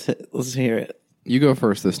 Yeah, let's hear it. You go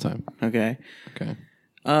first this time. Okay. Okay.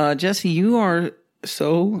 Jesse, you are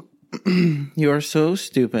so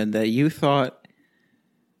stupid that you thought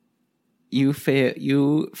you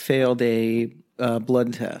failed a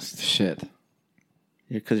blood test. Shit.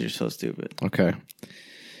 Because you're so stupid. Okay.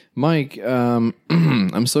 Mike,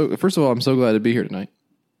 first of all, I'm so glad to be here tonight.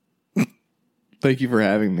 Thank you for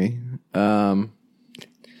having me.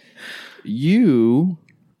 You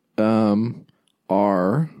okay,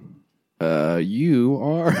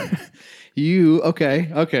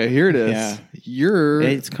 here it is. Yeah.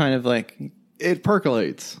 It's kind of like it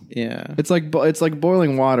percolates. Yeah. It's like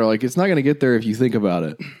boiling water. Like, it's not going to get there if you think about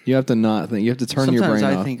it. You have to not think. You have to turn your brain off.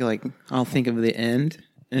 Sometimes I think, like, I'll think of the end,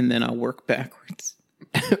 and then I'll work backwards.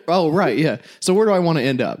 Oh, right, yeah. So where do I want to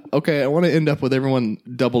end up? Okay, I want to end up with everyone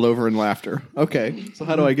doubled over in laughter. Okay, so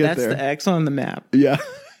how do I get there? That's the X on the map. Yeah.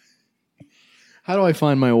 How do I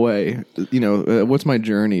find my way? What's my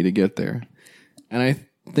journey to get there? And I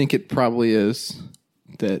think it probably is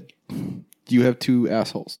that you have two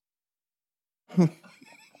assholes.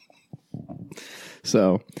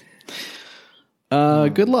 So,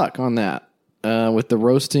 good luck on that with the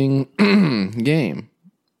roasting game,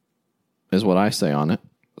 is what I say on it.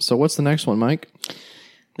 So, what's the next one, Mike?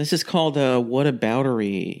 This is called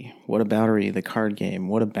Whataboutery. Whataboutery, the card game.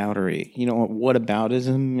 Whataboutery. You know what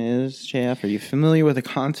whataboutism is, Jeff? Are you familiar with a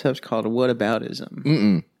concept called whataboutism?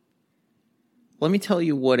 Mm-mm. Let me tell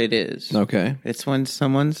you what it is. Okay. It's when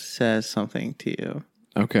someone says something to you.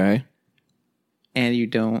 Okay. and you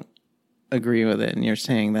don't agree with it, and you're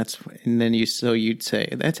saying you'd say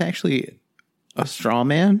that's actually a straw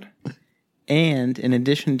man, and in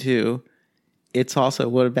addition to, it's also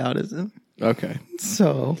whataboutism. Okay.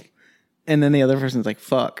 So, and then the other person's like,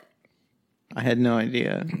 fuck, I had no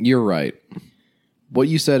idea. You're right. What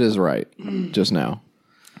you said is right just now.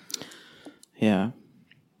 Yeah.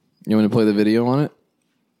 You want to play the video on it?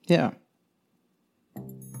 Yeah.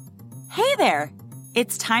 Hey there!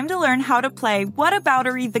 It's time to learn how to play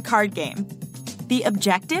Whataboutery the card game. The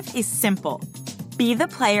objective is simple. Be the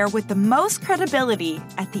player with the most credibility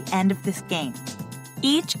at the end of this game.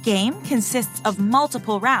 Each game consists of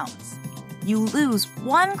multiple rounds. You lose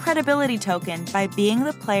 1 credibility token by being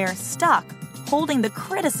the player stuck holding the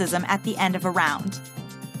criticism at the end of a round.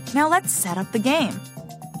 Now let's set up the game.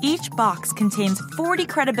 Each box contains 40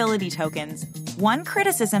 credibility tokens, 1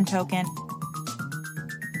 criticism token,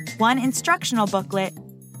 1 instructional booklet,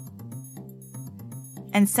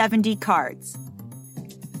 and 70 cards.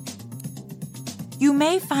 You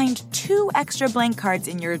may find 2 extra blank cards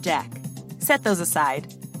in your deck. Set those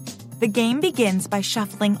aside. The game begins by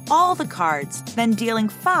shuffling all the cards, then dealing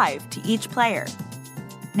 5 to each player.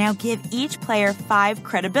 Now give each player 5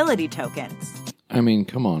 credibility tokens. I mean,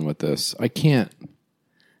 come on with this. I can't.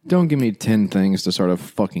 Don't give me 10 things to start a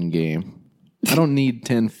fucking game. I don't need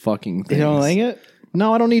 10 fucking things. You don't like it?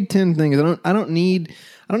 No, I don't need 10 things. I don't need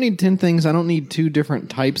 10 things. I don't need 2 different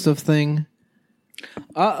types of thing.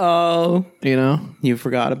 Uh-oh. You know? You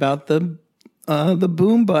forgot about the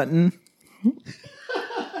boom button.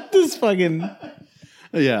 This fucking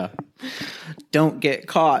Yeah. don't get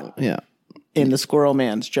caught Yeah. in the squirrel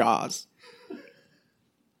man's jaws.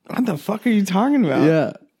 What the fuck are you talking about?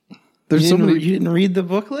 Yeah. There's You somebody didn't read the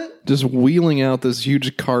booklet? just wheeling out this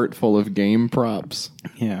huge cart full of game props.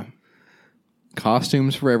 Yeah.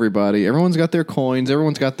 Costumes for everybody. Everyone's got their coins.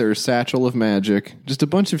 Everyone's got their satchel of magic. Just a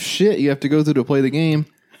bunch of shit you have to go through to play the game.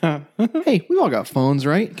 Hey, we all got phones,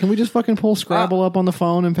 right? Can we just fucking pull Scrabble up on the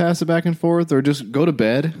phone and pass it back and forth, or just go to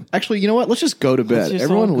bed? Actually, you know what? Let's just go to bed. just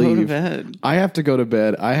Everyone all go leave. to bed. I have to go to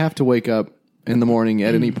bed. I have to wake up in the morning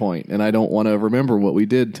at any point, and I don't want to remember what we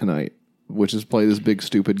did tonight, which is play this big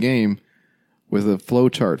stupid game with a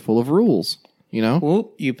flowchart full of rules. You know?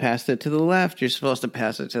 Whoop, you passed it to the left. You're supposed to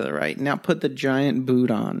pass it to the right. Now put the giant boot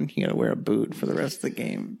on. You gotta wear a boot for the rest of the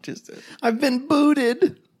game. I've been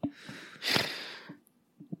booted.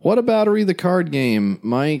 Whataboutery the card game,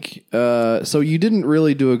 Mike. So you didn't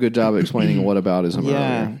really do a good job explaining whataboutism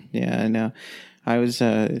earlier. Yeah, I know. I was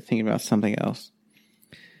thinking about something else.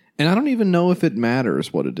 And I don't even know if it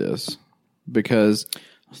matters what it is. Because... I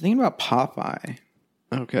was thinking about Popeye.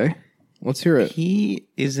 Okay. Let's hear it. He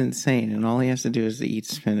is insane, and all he has to do is to eat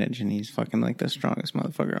spinach, and he's fucking like the strongest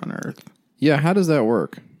motherfucker on earth. Yeah, how does that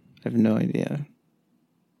work? I have no idea.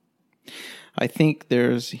 I think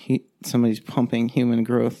somebody's pumping human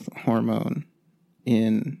growth hormone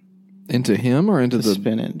into him or into the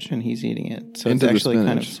spinach, and he's eating it. So into it's actually the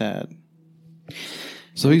kind of spinach. sad.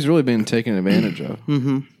 So he's really been taken advantage of.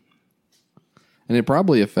 Mm-hmm. And it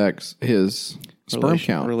probably affects his sperm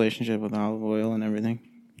count. Relationship with olive oil and everything.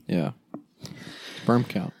 Yeah. Sperm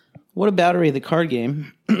count. Whataboutery the card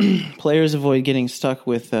game. Players avoid getting stuck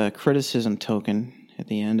with a criticism token at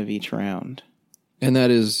the end of each round. And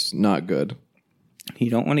that is not good. You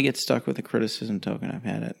don't want to get stuck with a criticism token. I've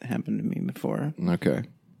had it happen to me before. Okay.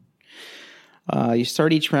 You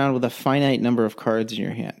start each round with a finite number of cards in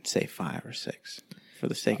your hand, say 5 or 6, for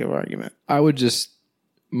the sake of argument. I would just...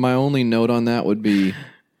 My only note on that would be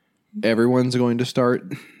everyone's going to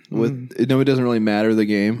start with... No, it doesn't really matter the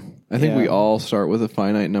game. I think we all start with a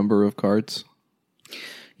finite number of cards.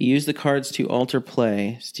 You use the cards to alter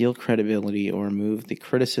play, steal credibility, or move the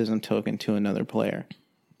criticism token to another player.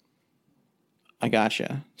 I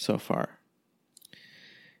gotcha so far.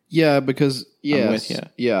 Yeah, because... Yes, I'm with you.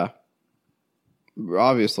 Yeah.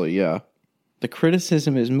 Obviously, yeah. The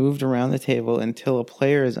criticism is moved around the table until a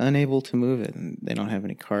player is unable to move it, and they don't have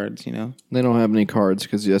any cards, you know? They don't have any cards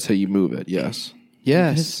because that's how you move it, yes.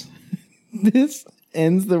 Yes. This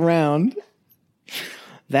ends the round.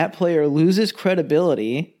 That player loses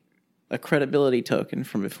credibility, a credibility token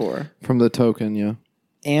from before. From the token, yeah.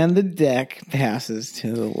 And the deck passes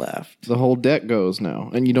to the left. The whole deck goes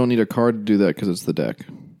now. And you don't need a card to do that because it's the deck.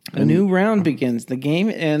 A new round begins. The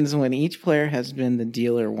game ends when each player has been the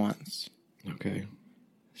dealer once. Okay.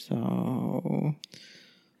 So...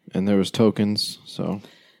 And there was tokens, so...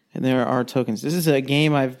 And there are tokens. This is a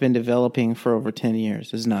game I've been developing for over 10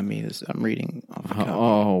 years. This is not me. I'm reading off the copy.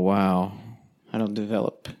 Oh, wow. I don't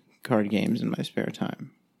develop card games in my spare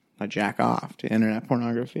time. I jack off to internet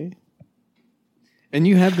pornography. And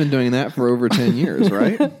you have been doing that for over 10 years,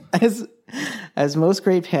 right? As most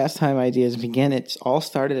great pastime ideas begin, it all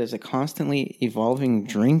started as a constantly evolving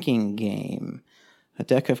drinking game. A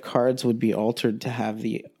deck of cards would be altered to have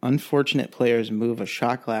the unfortunate players move a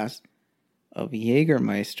shot glass of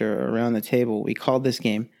Jägermeister around the table. We called this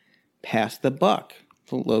game Pass the Buck.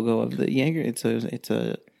 The logo of the Jaeger. It's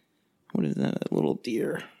a what is that? A little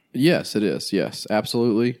deer. Yes, it is. Yes,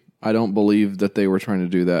 absolutely. I don't believe that they were trying to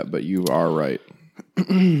do that, but you are right.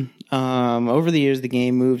 Over the years, the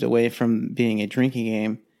game moved away from being a drinking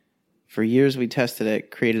game. For years, we tested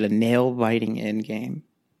it, created a nail-biting end game.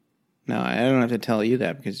 Now, I don't have to tell you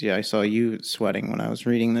that because I saw you sweating when I was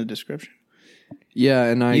reading the description. Yeah,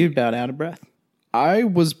 and You'd about out of breath. I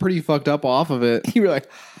was pretty fucked up off of it. You were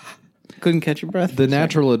like, couldn't catch your breath. The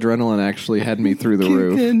natural adrenaline actually had me through the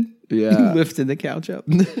roof. Yeah. You lifted the couch up.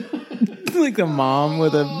 Like a mom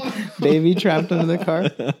with a baby trapped under the car.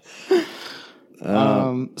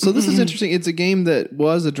 So this is interesting. It's a game that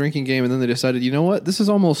was a drinking game, and then they decided, you know what? This is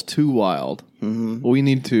almost too wild. Mm-hmm. We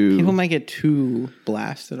need to... People might get too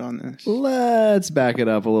blasted on this. Let's back it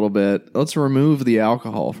up a little bit. Let's remove the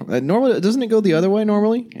alcohol from it. Normally, doesn't it go the other way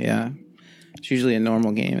normally? Yeah. It's usually a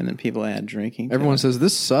normal game, and then people add drinking. Everyone says,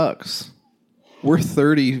 this sucks. We're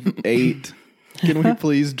 38. Can we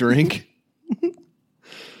please drink?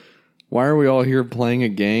 Why are we all here playing a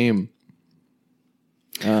game?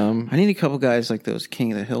 I need a couple guys like those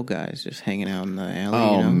King of the Hill guys just hanging out in the alley.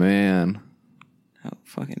 Oh, you know? man. How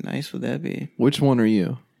fucking nice would that be? Which one are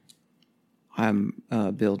you? I'm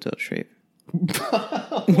Bill Dilshreve.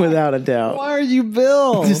 Without a doubt. Why are you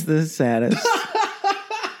Bill? Just the saddest.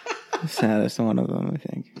 The saddest one of them, I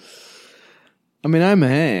think. I mean, I'm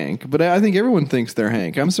Hank, but I think everyone thinks they're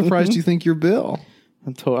Hank. I'm surprised you think you're Bill.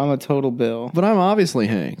 I'm a total Bill. But I'm obviously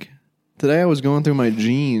Hank. Today I was going through my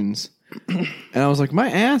jeans, and I was like, my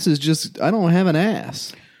ass is just, I don't have an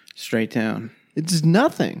ass. Straight down. It's just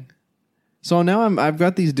nothing. So now I've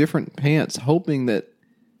got these different pants, hoping that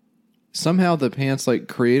somehow the pants like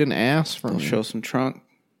create an ass for me. Show some trunk.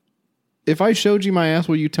 If I showed you my ass,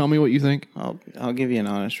 will you tell me what you think? I'll give you an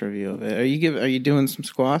honest review of it. Are you doing some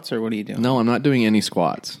squats or what are you doing? No, I'm not doing any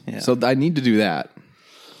squats. Yeah. So I need to do that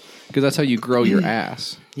because that's how you grow your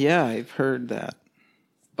ass. Yeah, I've heard that.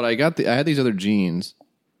 But I had these other jeans,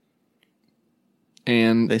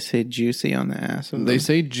 and they say juicy on the ass. They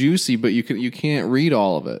say juicy, but you can't read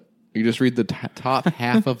all of it. You just read the top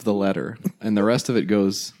half of the letter, and the rest of it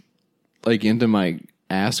goes like into my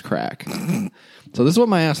ass crack. So this is what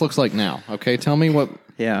my ass looks like now. Okay, tell me what.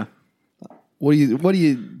 Yeah. What do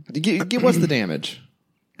you get? What's the damage?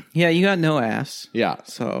 Yeah, you got no ass. Yeah.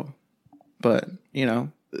 So, but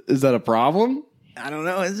is that a problem? I don't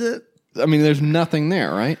know. Is it? I mean, there's nothing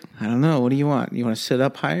there, right? I don't know. What do you want? You want to sit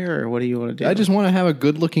up higher, or what do you want to do? I just want to have a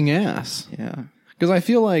good-looking ass. Yeah. Because I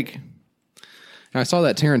feel like I saw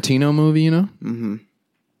that Tarantino movie, Mm-hmm.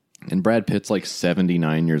 And Brad Pitt's like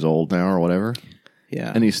 79 years old now or whatever.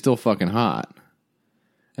 Yeah. And he's still fucking hot.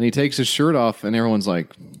 And he takes his shirt off, and everyone's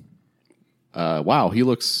like, wow, he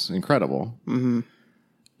looks incredible. Mm-hmm.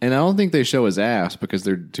 And I don't think they show his ass because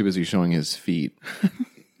they're too busy showing his feet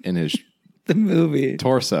and his the movie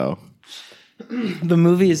torso. The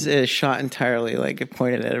movie is shot entirely like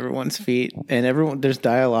pointed at everyone's feet, and there's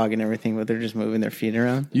dialogue and everything, but they're just moving their feet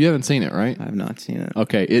around. You haven't seen it, right? I've not seen it.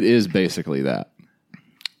 Okay, it is basically that.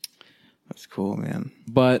 That's cool, man.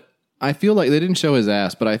 But I feel like they didn't show his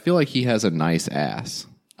ass, but I feel like he has a nice ass.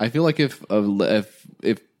 I feel like if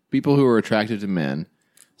people who are attracted to men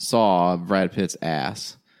saw Brad Pitt's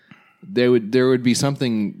ass, there would be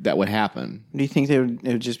something that would happen. Do you think it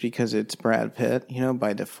would just because it's Brad Pitt,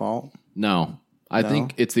 by default? No. I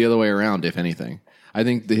think it's the other way around, if anything. I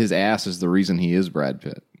think his ass is the reason he is Brad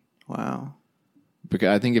Pitt. Wow. Because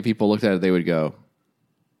I think if people looked at it, they would go,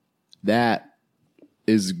 that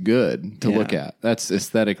is good to look at. That's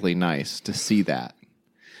aesthetically nice to see that.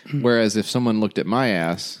 Whereas if someone looked at my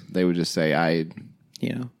ass, they would just say, I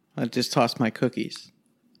just tossed my cookies.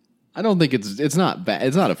 I don't think it's not bad.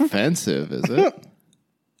 It's not offensive, is it?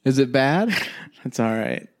 Is it bad? It's all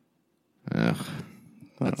right. Ugh.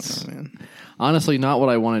 That's man. Honestly not what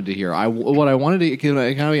I wanted to hear. What I wanted to can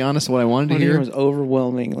I be honest? What I wanted to hear was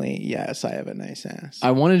overwhelmingly yes. I have a nice ass.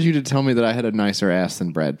 I wanted you to tell me that I had a nicer ass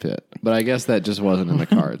than Brad Pitt, but I guess that just wasn't in the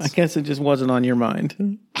cards. I guess it just wasn't on your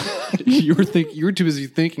mind. You were too busy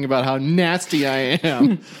thinking about how nasty I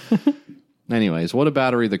am. Anyways, what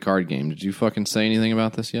about the card game? Did you fucking say anything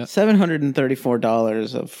about this yet?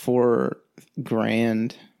 $734 of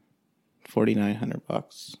 $4,000,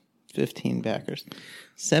 $4,900, 15 backers,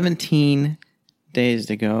 17 days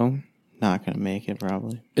to go. Not gonna make it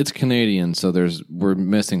probably. It's Canadian, so we're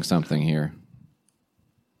missing something here.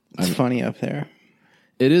 It's funny up there.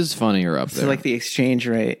 It is funnier up It's there. like the exchange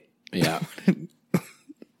rate. Yeah.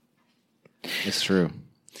 It's true.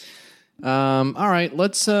 All right,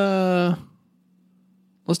 let's take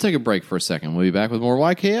a break for a second. We'll be back with more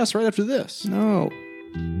YKS right after this. No.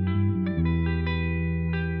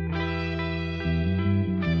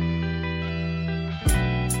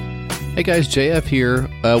 Hey guys, JF here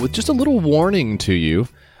with just a little warning to you.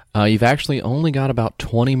 You've actually only got about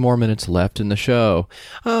 20 more minutes left in the show.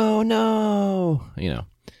 Oh no! You know,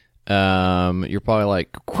 you're probably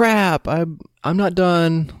like, crap, I'm not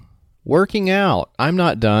done working out. I'm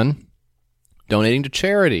not done donating to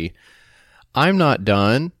charity. I'm not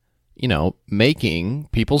done, you know, making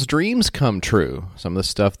people's dreams come true. Some of the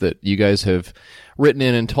stuff that you guys have written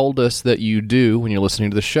in and told us that you do when you're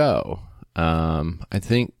listening to the show. I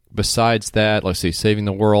think besides that, let's see, saving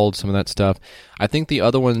the world, some of that stuff. I think the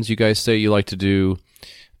other ones you guys say you like to do,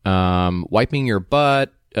 wiping your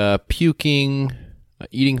butt, puking,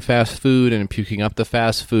 eating fast food and puking up the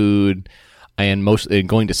fast food, and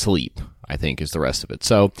going to sleep, I think, is the rest of it.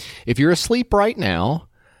 So if you're asleep right now,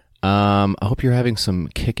 I hope you're having some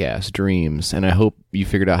kick-ass dreams, and I hope you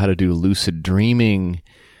figured out how to do lucid dreaming,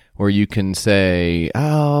 where you can say,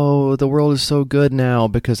 oh, the world is so good now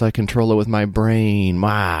because I control it with my brain.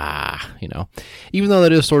 Wah! You know, even though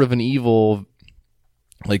that is sort of an evil,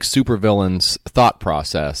 like, supervillain's thought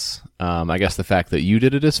process, I guess the fact that you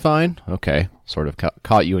did it is fine. Okay, sort of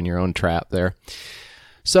caught you in your own trap there.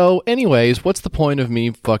 So anyways, what's the point of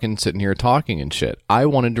me fucking sitting here talking and shit? I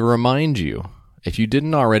wanted to remind you, if you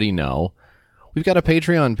didn't already know, we've got a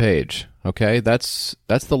Patreon page, okay? That's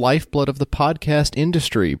the lifeblood of the podcast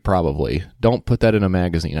industry, probably. Don't put that in a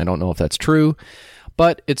magazine. I don't know if that's true,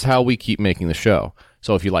 but it's how we keep making the show.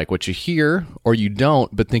 So if you like what you hear, or you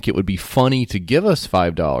don't, but think it would be funny to give us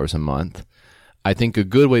 $5 a month, I think a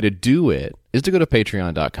good way to do it is to go to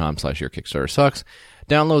patreon.com/YourKickstarterSucks.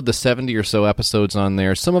 Download the 70 or so episodes on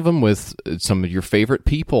there, some of them with some of your favorite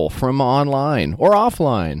people from online or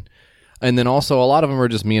offline. And then also a lot of them are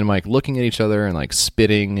just me and Mike looking at each other and like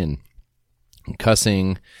spitting and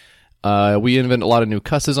cussing. We invent a lot of new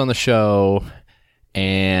cusses on the show,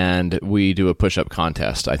 and we do a push-up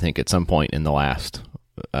contest. I think at some point in the last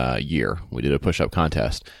year we did a push-up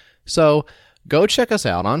contest. So go check us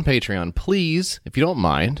out on Patreon, please, if you don't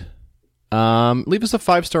mind. Leave us a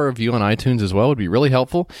 5-star review on iTunes as well. It would be really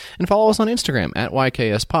helpful. And follow us on Instagram at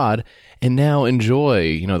YKSPod. And now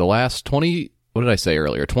enjoy, the last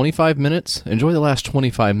 25 minutes? Enjoy the last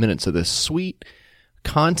 25 minutes of this sweet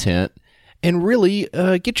content and really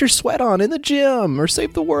get your sweat on in the gym or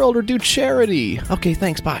save the world or do charity. Okay,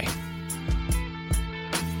 thanks. Bye.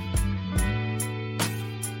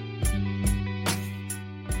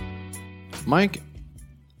 Mike,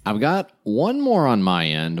 I've got one more on my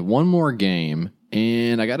end, one more game,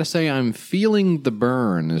 and I got to say I'm feeling the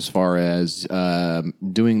burn as far as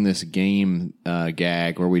doing this game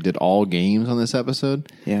gag where we did all games on this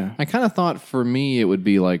episode. Yeah. I kind of thought for me it would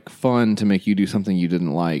be like fun to make you do something you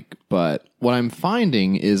didn't like, but what I'm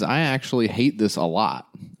finding is I actually hate this a lot.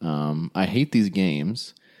 I hate these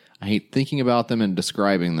games. I hate thinking about them and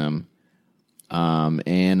describing them,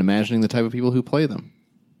 and imagining the type of people who play them.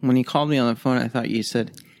 When you called me on the phone, I thought you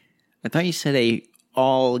said a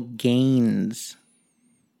all Gaines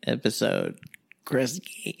episode. Chris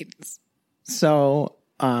Gaines. So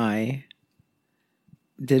I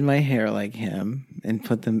did my hair like him and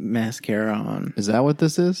put the mascara on. Is that what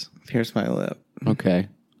this is? Pierced my lip. Okay.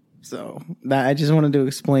 So I just wanted to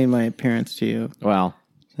explain my appearance to you. Wow.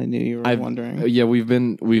 I knew you were wondering. Yeah, we've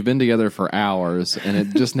been together for hours, and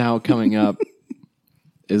it just now coming up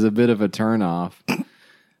is a bit of a turnoff.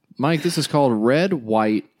 Mike, this is called Red,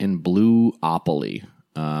 White, and Blue-opoly.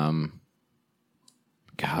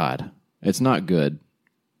 God, it's not good.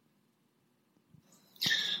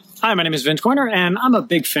 Hi, my name is Vince Coiner, and I'm a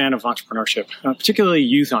big fan of entrepreneurship, particularly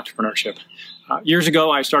youth entrepreneurship. Years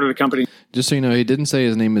ago, I started a company. Just so you know, he didn't say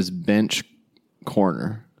his name is Bench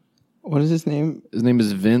Corner. What is his name? His name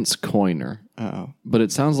is Vince Coiner. Oh. But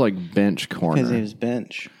it sounds like Bench Corner. His name is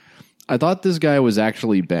Bench. I thought this guy was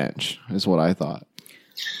actually Bench, is what I thought.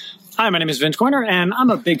 Hi, my name is Vince Coiner, and I'm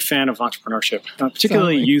a big fan of entrepreneurship,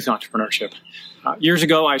 particularly youth entrepreneurship. Years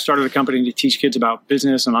ago, I started a company to teach kids about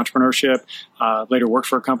business and entrepreneurship, later worked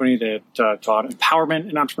for a company that taught empowerment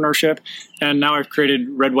in entrepreneurship, and now I've created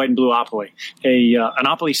Red, White, and Blue-opoly, an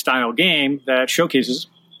Opoly-style game that showcases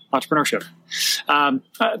entrepreneurship.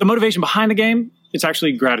 The motivation behind the game, it's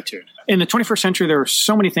actually gratitude. In the 21st century, there are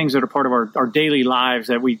so many things that are part of our daily lives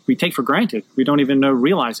that we take for granted. We don't even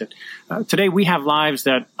realize it. Today, we have lives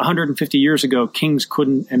that 150 years ago, kings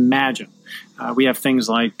couldn't imagine. We have things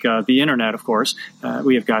like the internet, of course.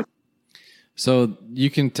 We have got. So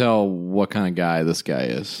you can tell what kind of guy this guy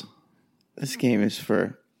is. This game is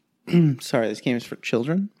for... Sorry, this game is for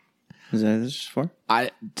children? Is that what this is for?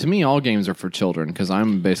 To me, all games are for children because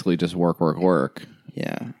I'm basically just work.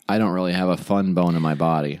 Yeah. I don't really have a fun bone in my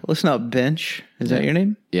body. Listen up, Bench. Is that your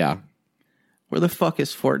name? Yeah. Where the fuck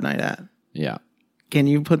is Fortnite at? Yeah. Can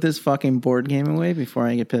you put this fucking board game away before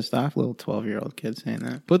I get pissed off? Little 12-year-old kid saying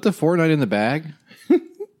that. Put the Fortnite in the bag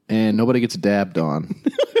and nobody gets dabbed on.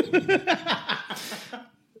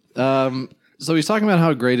 So he's talking about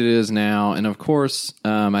how great it is now. And of course,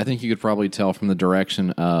 I think you could probably tell from the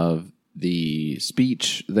direction of the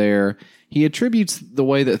speech there. He attributes the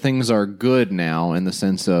way that things are good now in the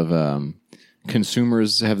sense of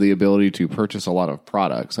consumers have the ability to purchase a lot of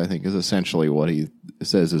products, I think is essentially what he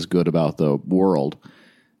says is good about the world.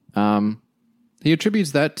 He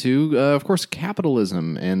attributes that to, of course,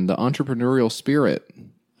 capitalism and the entrepreneurial spirit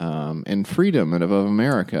and freedom of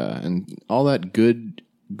America and all that good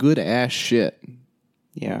ass shit.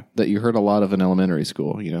 Yeah. That you heard a lot of in elementary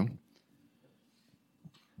school, you know?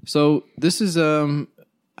 So this is,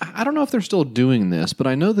 I don't know if they're still doing this, but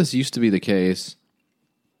I know this used to be the case.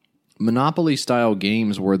 Monopoly-style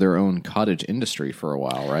games were their own cottage industry for a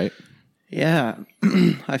while, right? Yeah.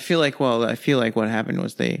 I feel like what happened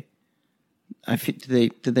was did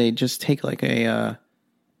they just take like a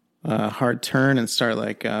hard turn and start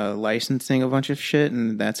like licensing a bunch of shit,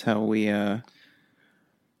 and that's how we...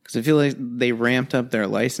 Because I feel like they ramped up their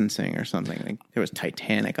licensing or something. Like there was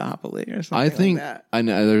Titanicopoly or something. I think like that. I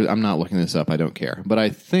know. I'm not looking this up. I don't care. But I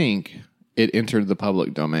think it entered the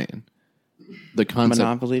public domain. The concept,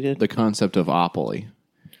 Monopoly did? The concept of opoly.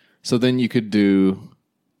 So then you could do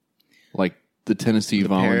like the Tennessee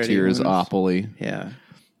Volunteers opoly. Yeah.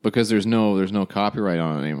 Because there's no copyright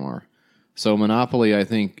on it anymore. So Monopoly, I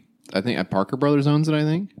think Parker Brothers owns it. I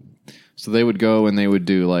think. So they would go and they would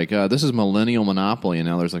do like, this is Millennial Monopoly, and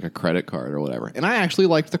now there's like a credit card or whatever. And I actually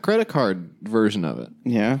liked the credit card version of it.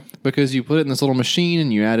 Yeah. Because you put it in this little machine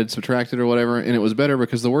and you added, subtracted or whatever, and it was better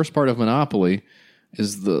because the worst part of Monopoly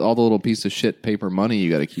is all the little piece of shit paper money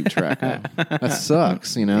you got to keep track of. That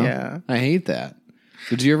sucks, you know? Yeah. I hate that.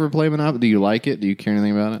 Did you ever play Monopoly? Do you like it? Do you care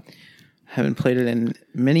anything about it? Haven't played it in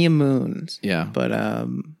many a moons. Yeah. But I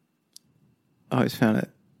always found it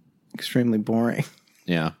extremely boring.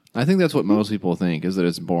 Yeah. I think that's what most people think, is that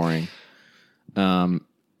it's boring.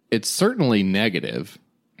 It's certainly negative.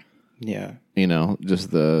 Yeah. You know,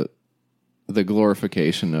 just the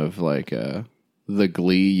glorification of like the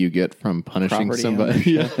glee you get from punishing Property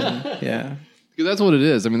somebody. Yeah. Because that's what it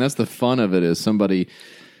is. I mean, that's the fun of it, is somebody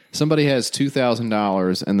has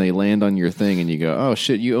 $2,000 and they land on your thing and you go, oh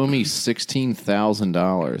shit, you owe me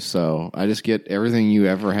 $16,000. So I just get everything you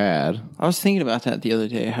ever had. I was thinking about that the other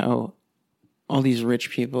day, how all these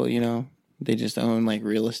rich people, you know, they just own like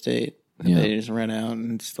real estate. And they just rent out,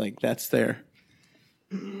 and it's like that's their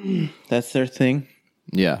thing.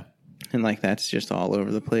 Yeah. And like that's just all over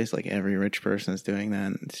the place. Like every rich person is doing that,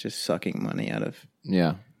 and it's just sucking money out of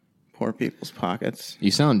poor people's pockets.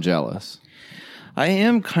 You sound jealous.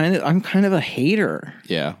 I'm kind of a hater.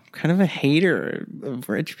 Yeah. Kind of a hater of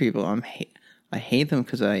rich people. I hate them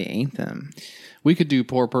because I ain't them. We could do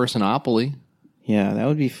poor personopoly. Yeah, that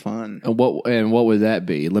would be fun. What would that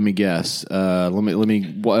be? Let me guess. I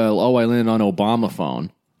landed on Obama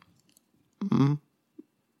phone. Mm-hmm.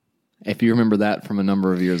 If you remember that from a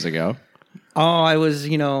number of years ago. Oh, I was,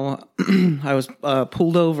 I was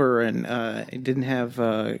pulled over and I didn't have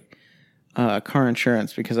car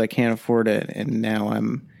insurance because I can't afford it, and now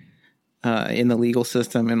I'm in the legal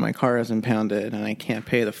system and my car is impounded and I can't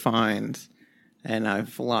pay the fines, and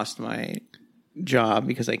I've lost my job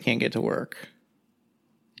because I can't get to work.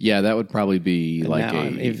 Yeah, that would probably be and like now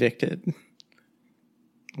I'm evicted,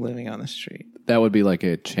 living on the street. That would be like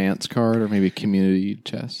a chance card or maybe community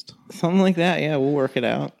chest. Something like that, yeah, we'll work it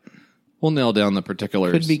out. We'll nail down the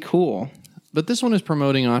particulars. Could be cool. But this one is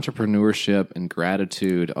promoting entrepreneurship and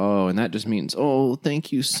gratitude. Oh, and that just means, oh,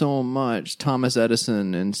 thank you so much, Thomas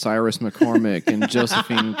Edison and Cyrus McCormick and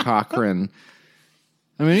Josephine Cochran.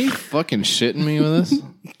 I mean, are you fucking shitting me with this?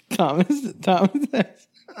 Thomas Edison.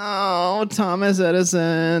 Oh, Thomas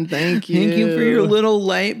Edison, thank you. Thank you for your little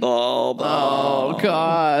light bulb. Oh,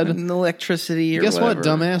 God. And electricity or Guess whatever. what,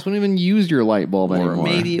 dumbass? We don't even use your light bulb anymore. Or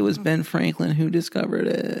maybe it was Ben Franklin who discovered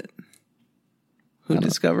it. Who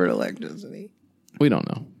discovered electricity? We don't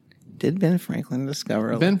know. Did Ben Franklin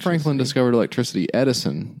discover electricity? Ben Franklin discovered electricity.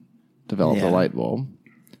 Edison developed the light bulb.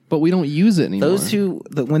 But we don't use it anymore.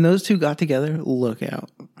 When those two got together, look out.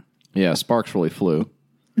 Yeah, sparks really flew.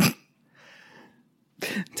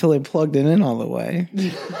 Until they plugged it in all the way.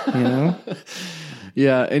 You know?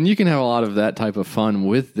 Yeah, and you can have a lot of that type of fun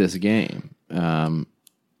with this game.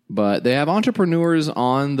 But they have entrepreneurs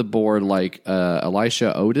on the board like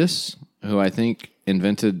Elisha Otis, who I think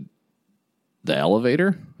invented the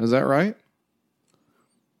elevator. Is that right?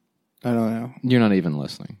 I don't know. You're not even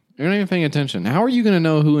listening. You're not even paying attention. How are you going to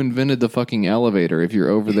know who invented the fucking elevator if you're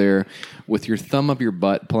over there with your thumb up your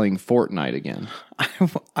butt playing Fortnite again?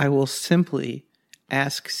 I will simply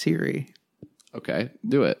ask Siri. Okay,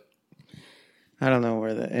 do it. I don't know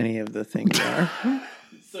where any of the things are.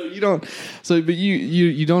 So you don't. So, but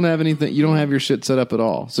you don't have anything. You don't have your shit set up at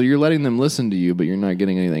all. So you're letting them listen to you, but you're not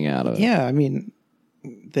getting anything out of it. Yeah, I mean,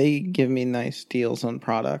 they give me nice deals on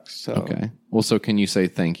products. So okay. Well, so can you say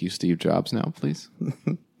thank you, Steve Jobs, now, please?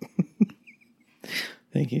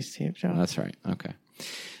 Thank you, Steve Jobs. That's right. Okay.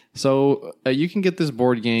 So you can get this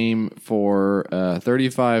board game for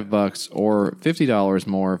 $35 or $50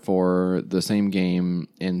 more for the same game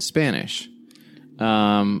in Spanish.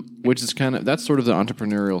 Which is that's sort of the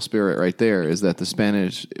entrepreneurial spirit right there, is that the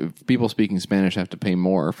Spanish people speaking Spanish have to pay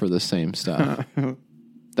more for the same stuff.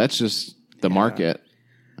 That's just the market.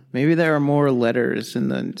 Maybe there are more letters in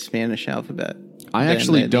the Spanish alphabet. I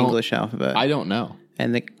actually don't. English alphabet. I don't know.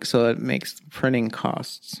 And so it makes printing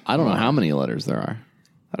costs. I don't know how many letters there are.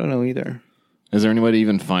 I don't know either. Is there any way to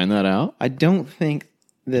even find that out? I don't think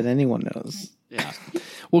that anyone knows. Yeah.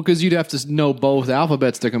 Well, because you'd have to know both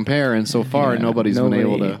alphabets to compare, and so far nobody's been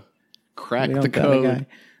able to crack the code.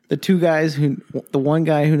 The two guys the one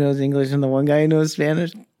guy who knows English and the one guy who knows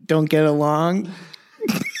Spanish don't get along.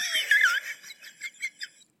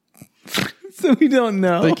 So we don't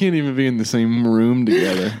know. They can't even be in the same room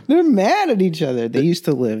together. They're mad at each other. They used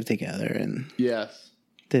to live together, and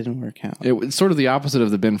didn't work out. It's sort of the opposite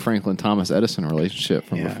of the Ben Franklin Thomas Edison relationship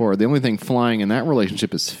from before. The only thing flying in that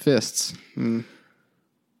relationship is fists.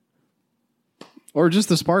 Or just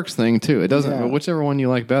the Sparks thing too. It doesn't. Whichever one you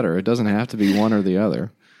like better. It doesn't have to be one or the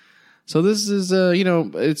other. So this is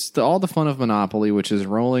it's all the fun of Monopoly, which is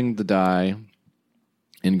rolling the die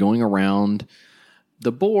and going around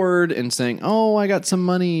the board and saying, "Oh, I got some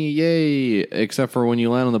money, yay!" Except for when you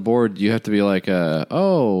land on the board, you have to be like,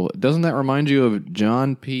 "Oh, doesn't that remind you of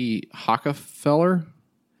John P. Rockefeller?"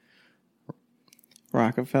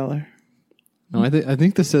 Rockefeller. No, I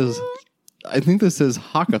think this says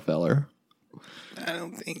Rockefeller. I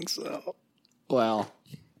don't think so. Well,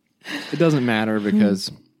 it doesn't matter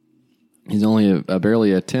because he's only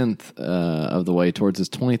barely a tenth of the way towards his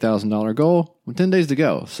 $20,000 goal with 10 days to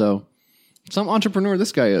go. So, some entrepreneur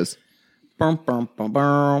this guy is.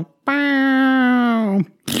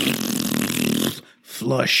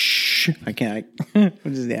 Flush. I can't.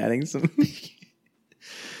 I'm just adding some.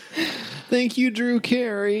 Thank you, Drew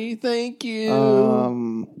Carey. Thank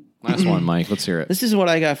you. Last one, Mike. Let's hear it. This is what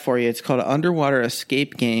I got for you. It's called Underwater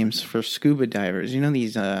Escape Games for Scuba Divers. You know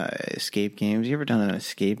these escape games? You ever done an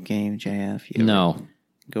escape game, JF? No.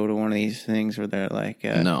 Go to one of these things where they're like,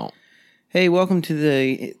 no. Hey, welcome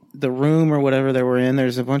to the room or whatever that we're in.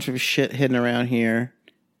 There's a bunch of shit hidden around here.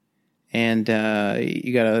 And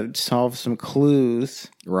you got to solve some clues.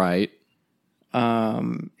 Right.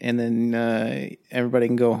 And then everybody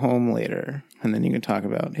can go home later. And then you can talk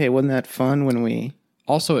about, hey, wasn't that fun when we...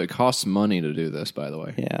 Also, it costs money to do this, by the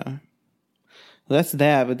way. Yeah. Well, that's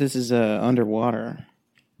that, but this is underwater.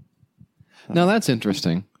 Now, that's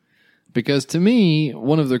interesting. Because to me,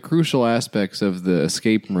 one of the crucial aspects of the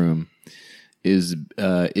escape room is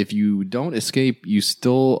if you don't escape, you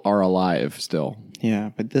still are alive still. Yeah,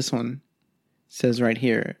 but this one says right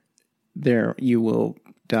here, you will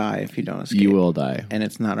die if you don't escape. You will die. And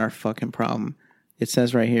it's not our fucking problem. It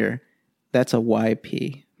says right here, that's a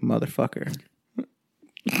YP, motherfucker.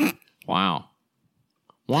 Wow.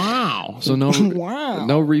 So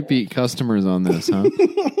no repeat customers on this, huh?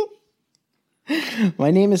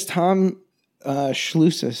 My name is Tom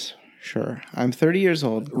Schlusis. Sure. I'm 30 years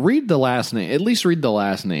old. Read the last name. At least read the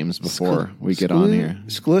last names before we get on here.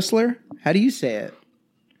 Sklisler? How do you say it?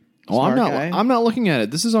 Oh, I'm not looking at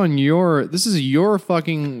it. This is on your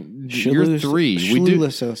fucking your 3.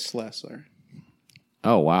 Schlulisler.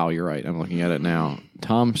 Oh wow, you're right. I'm looking at it now.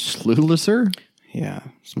 Tom Schlulisser? Yeah,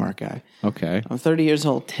 smart guy. Okay. I'm 30 years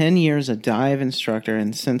old, 10 years a dive instructor,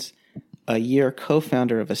 and since a year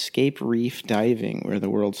co-founder of Escape Reef Diving. We're the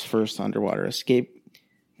world's first underwater escape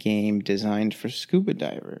game designed for scuba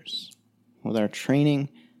divers. With our training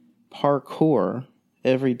parkour,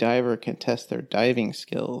 every diver can test their diving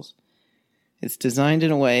skills. It's designed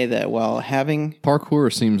in a way that while having...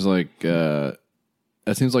 Parkour seems like... it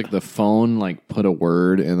seems like the phone put a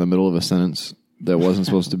word in the middle of a sentence that wasn't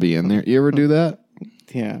supposed to be in there. You ever do that?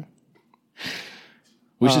 Yeah.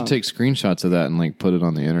 We should take screenshots of that and put it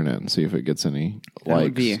on the internet and see if it gets any likes. That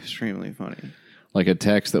would be extremely funny. like a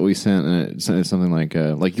text that we sent, and it said something like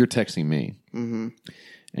you're texting me, and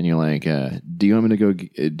you're like, do you want me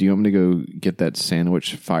to go get that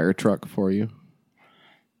sandwich fire truck for you?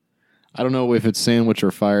 I don't know if it's sandwich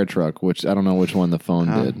or fire truck, which I don't know which one the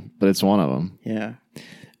phone did, but it's one of them. Yeah.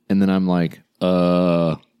 And then I'm like,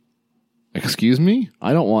 excuse me?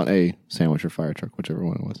 I don't want a sandwich or fire truck, whichever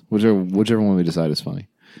one it was. Whichever one we decide is funny.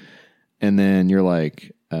 And then you're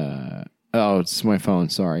like, oh, it's my phone,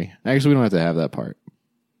 sorry. Actually, we don't have to have that part.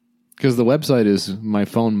 Because the website is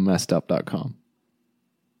myphonemessedup.com.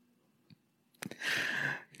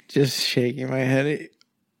 Just shaking my head.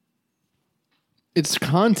 It's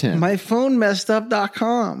content.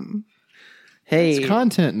 Myphonemessedup.com. Hey. It's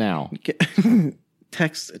content now.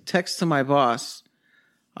 Text to my boss.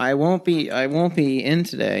 I won't be in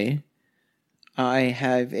today. I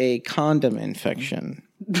have a condom infection.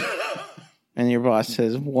 And your boss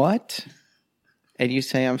says, "What?" And you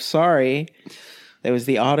say, "I'm sorry. That was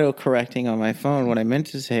the auto correcting on my phone. What I meant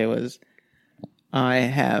to say was, I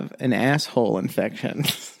have an asshole infection."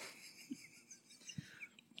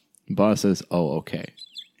 Boss says, "Oh, okay.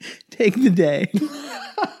 Take the day."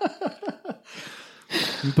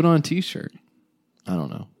 You put on a t-shirt. I don't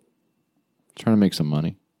know. Trying to make some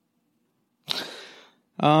money.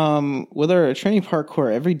 With our training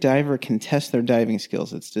parkour, every diver can test their diving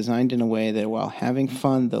skills. It's designed in a way that while having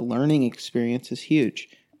fun, the learning experience is huge.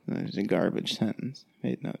 There's a garbage sentence.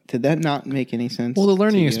 Wait, no. Did that not make any sense? Well, the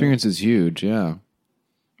learning experience is huge, yeah.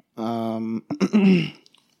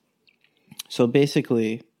 So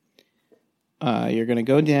basically, you're going to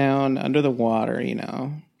go down under the water, you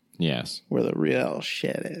know. Yes. Where the real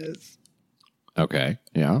shit is. Okay,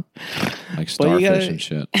 yeah. Like starfish and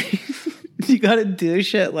shit. You got to do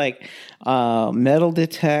shit like metal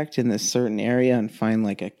detect in this certain area and find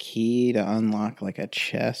like a key to unlock like a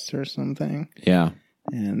chest or something. Yeah.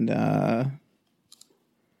 And I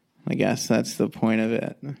guess that's the point of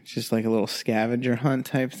it. It's just like a little scavenger hunt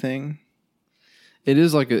type thing. It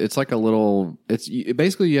is like it's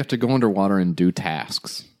basically you have to go underwater and do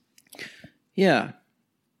tasks. Yeah.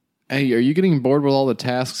 Hey, are you getting bored with all the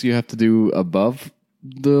tasks you have to do above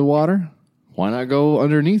the water? Why not go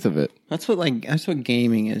underneath of it? That's what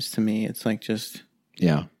gaming is to me. It's like just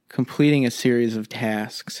completing a series of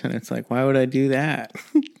tasks, and it's like, why would I do that?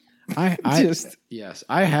 I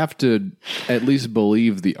have to at least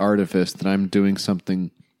believe the artifice that I'm doing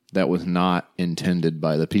something that was not intended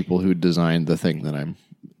by the people who designed the thing that I'm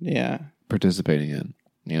participating in.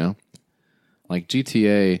 You know, like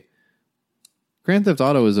GTA. Grand Theft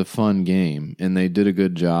Auto is a fun game, and they did a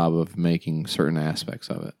good job of making certain aspects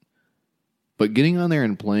of it. But getting on there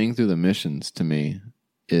and playing through the missions, to me,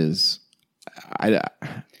 is...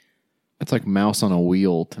 it's like mouse on a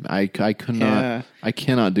wheel. I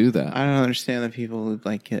cannot do that. I don't understand the people who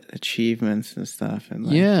like get achievements and stuff. And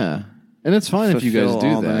like and it's fine if you guys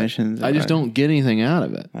do that. I just don't get anything out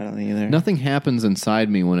of it. I don't either. Nothing happens inside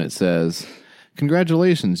me when it says...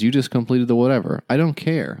 Congratulations, you just completed the whatever. I don't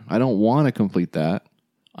care. I don't want to complete that.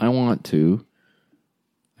 I want to,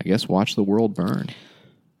 I guess, watch the world burn.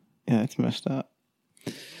 Yeah, it's messed up.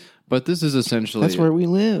 But this is essentially... That's where we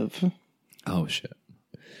live. Oh, shit.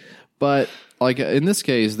 But, like, in this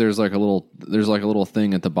case, there's like a little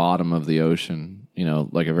thing at the bottom of the ocean, you know,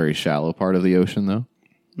 like a very shallow part of the ocean, though.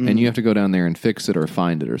 Mm-hmm. And you have to go down there and fix it or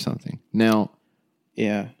find it or something. Now,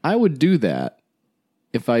 I would do that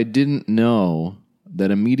if I didn't know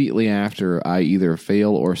that immediately after I either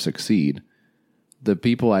fail or succeed, the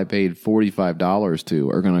people I paid $45 to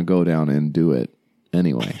are going to go down and do it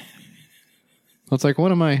anyway. It's like,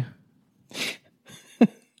 what am I...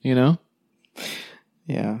 You know?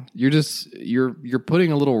 Yeah. You're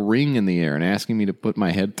putting a little ring in the air and asking me to put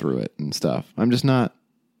my head through it and stuff. I'm just not...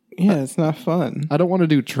 Yeah, it's not fun. I don't want to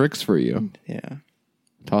do tricks for you. Yeah.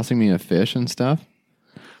 Tossing me a fish and stuff.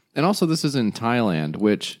 And also, this is in Thailand,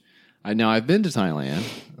 which I've been to Thailand,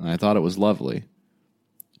 and I thought it was lovely.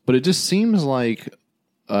 But it just seems like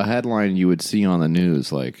a headline you would see on the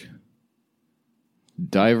news, like,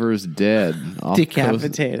 divers dead.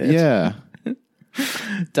 Decapitated. Yeah.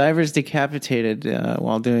 Divers decapitated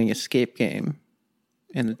while doing escape game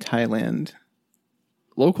in Thailand.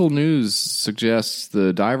 Local news suggests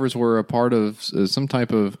the divers were a part of some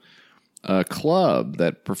type of club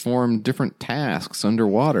that performed different tasks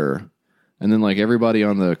underwater. And then, like, everybody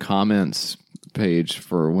on the comments page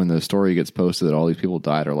for when the story gets posted that all these people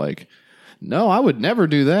died are like, no, I would never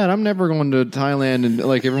do that. I'm never going to Thailand. And,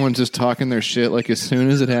 like, everyone's just talking their shit, like, as soon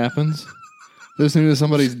as it happens. As soon as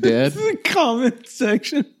somebody's dead. Comment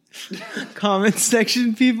section. Comment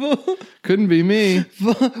section people. Couldn't be me.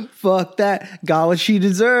 Fuck that. Got what she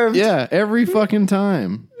deserved. Yeah, every fucking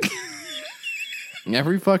time.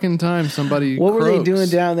 Every fucking time somebody What were they croaks. doing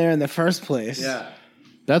down there in the first place? Yeah.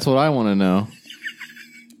 That's what I want to know.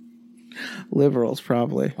 Liberals,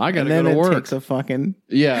 probably. I gotta and then go to work. It takes a fucking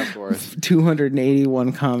Yeah, of course.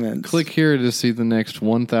 281 comments. Click here to see the next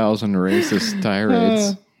 1,000 racist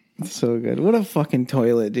tirades. So good. What a fucking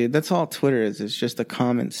toilet, dude. That's all Twitter is. It's just the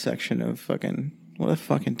comments section of fucking... What a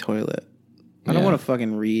fucking toilet. I don't want to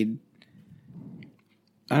fucking read...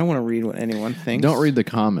 I don't want to read what anyone thinks. Don't read the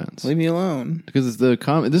comments. Leave me alone. Because it's the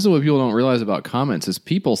this is what people don't realize about comments is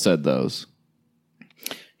people said those.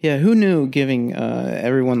 Yeah, who knew giving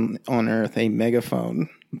everyone on Earth a megaphone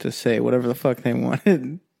to say whatever the fuck they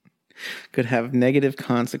wanted could have negative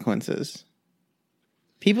consequences?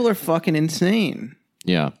 People are fucking insane.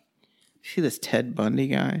 Yeah. See this Ted Bundy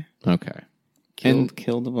guy? Okay.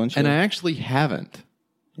 Killed a bunch of... And I actually haven't.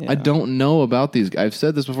 Yeah. I don't know about these. I've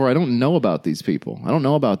said this before. I don't know about these people. I don't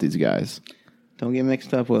know about these guys. Don't get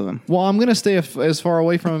mixed up with them. Well, I'm going to stay as far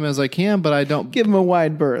away from them as I can, but I don't... Give them a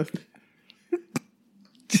wide berth.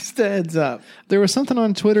 Just a heads up. There was something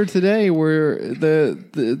on Twitter today where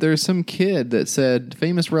there's some kid that said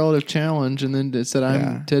famous relative challenge, and then it said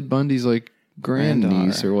I'm Ted Bundy's like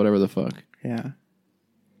grandniece or whatever the fuck. Yeah.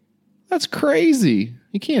 That's crazy.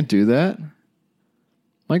 You can't do that.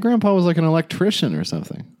 My grandpa was like an electrician or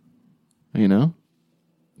something. You know?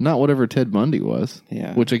 Not whatever Ted Bundy was.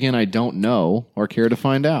 Yeah. Which again I don't know or care to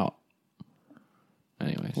find out.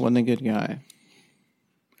 Anyways. Wasn't a good guy.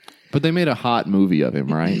 But they made a hot movie of him,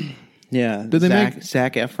 right? Yeah. Did they make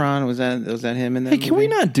Zac Efron? Was that him in that movie? Can we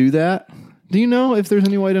not do that? Do you know if there's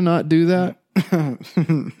any way to not do that?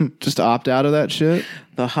 Just opt out of that shit?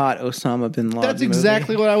 The hot Osama bin Laden That's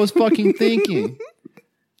exactly what I was fucking thinking.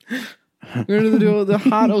 They're going to do the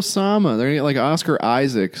hot Osama. They're going to get like Oscar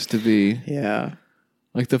Isaacs to be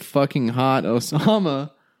like the fucking hot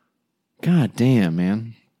Osama. God damn,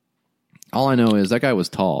 man. All I know is that guy was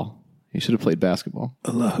tall. He should have played basketball.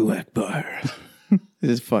 Allahu Akbar.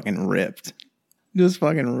 Just fucking ripped. Just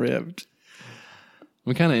fucking ripped.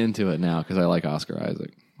 I'm kind of into it now because I like Oscar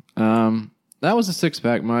Isaac. That was a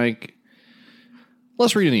six-pack, Mike.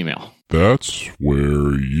 Let's read an email. That's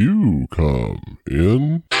where you come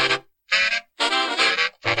in.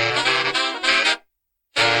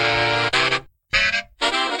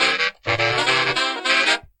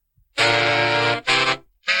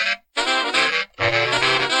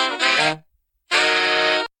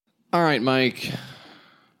 All right, Mike.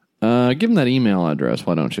 Give him that email address,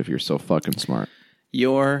 why don't you, if you're so fucking smart.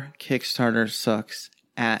 Your Kickstarter sucks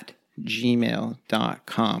at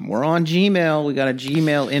gmail.com. We're on Gmail. We got a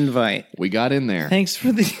Gmail invite. We got in there. Thanks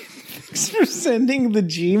for sending the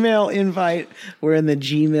Gmail invite. We're in the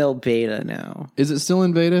Gmail beta now. Is it still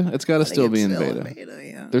in beta? It's got to still be in still beta.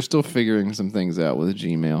 Yeah. They're still figuring some things out with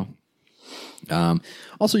Gmail.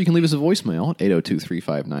 Also, you can leave us a voicemail at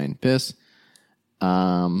 802-359-PISS.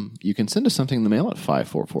 You can send us something in the mail at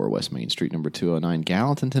 544 West Main Street, number 209,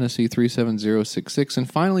 Gallatin, Tennessee 37066. And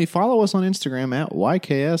finally, follow us on Instagram at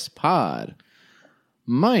YKSPod.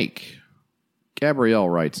 Mike Gabrielle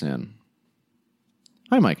writes in,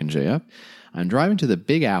 Hi, Mike and JF. I'm driving to the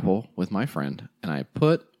Big Apple with my friend, and I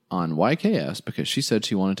put on YKS because she said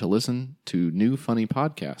she wanted to listen to new funny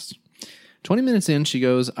podcasts. 20 minutes in, she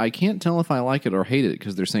goes, I can't tell if I like it or hate it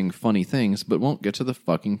because they're saying funny things, but won't get to the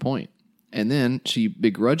fucking point. And then she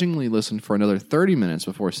begrudgingly listened for another 30 minutes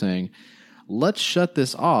before saying, let's shut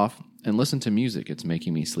this off and listen to music. It's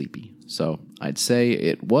making me sleepy. So I'd say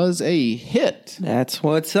it was a hit. That's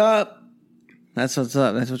what's up. That's what's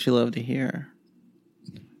up. That's what you love to hear.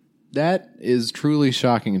 That is truly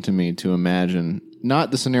shocking to me to imagine.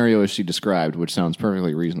 Not the scenario as she described, which sounds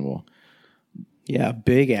perfectly reasonable. Yeah,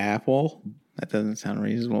 Big Apple. That doesn't sound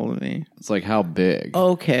reasonable to me. It's like, how big?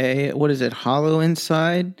 Okay, what is it, hollow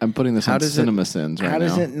inside? I'm putting this on CinemaSins right now. How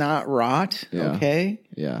does it not rot? Yeah. Okay.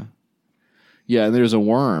 Yeah. Yeah, and there's a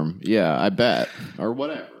worm. Yeah, I bet. Or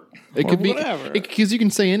whatever. It could be. Because you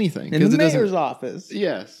can say anything. In the mayor's office.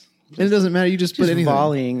 Yes. And it doesn't matter. You just put anything.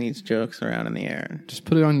 Volleying these jokes around in the air. Just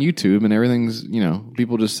put it on YouTube and everything's,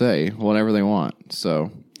 people just say whatever they want. So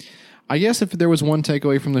I guess if there was one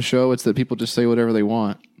takeaway from the show, it's that people just say whatever they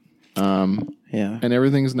want. Yeah. And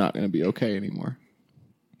everything's not going to be okay anymore.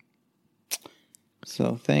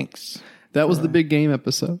 So thanks. That was the big game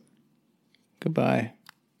episode. Goodbye.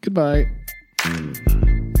 Goodbye.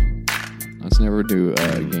 Let's never do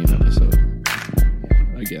a game episode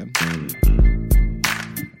again.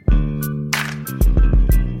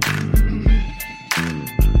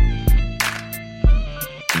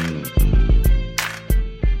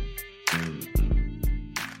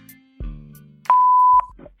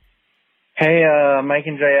 Hey, Mike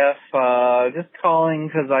and JF, just calling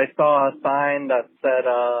because I saw a sign that said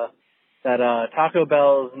that Taco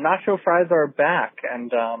Bell's nacho fries are back,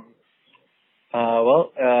 and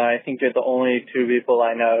I think you're the only two people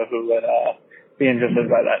I know who would be interested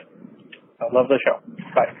by that. I love the show.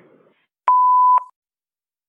 Bye.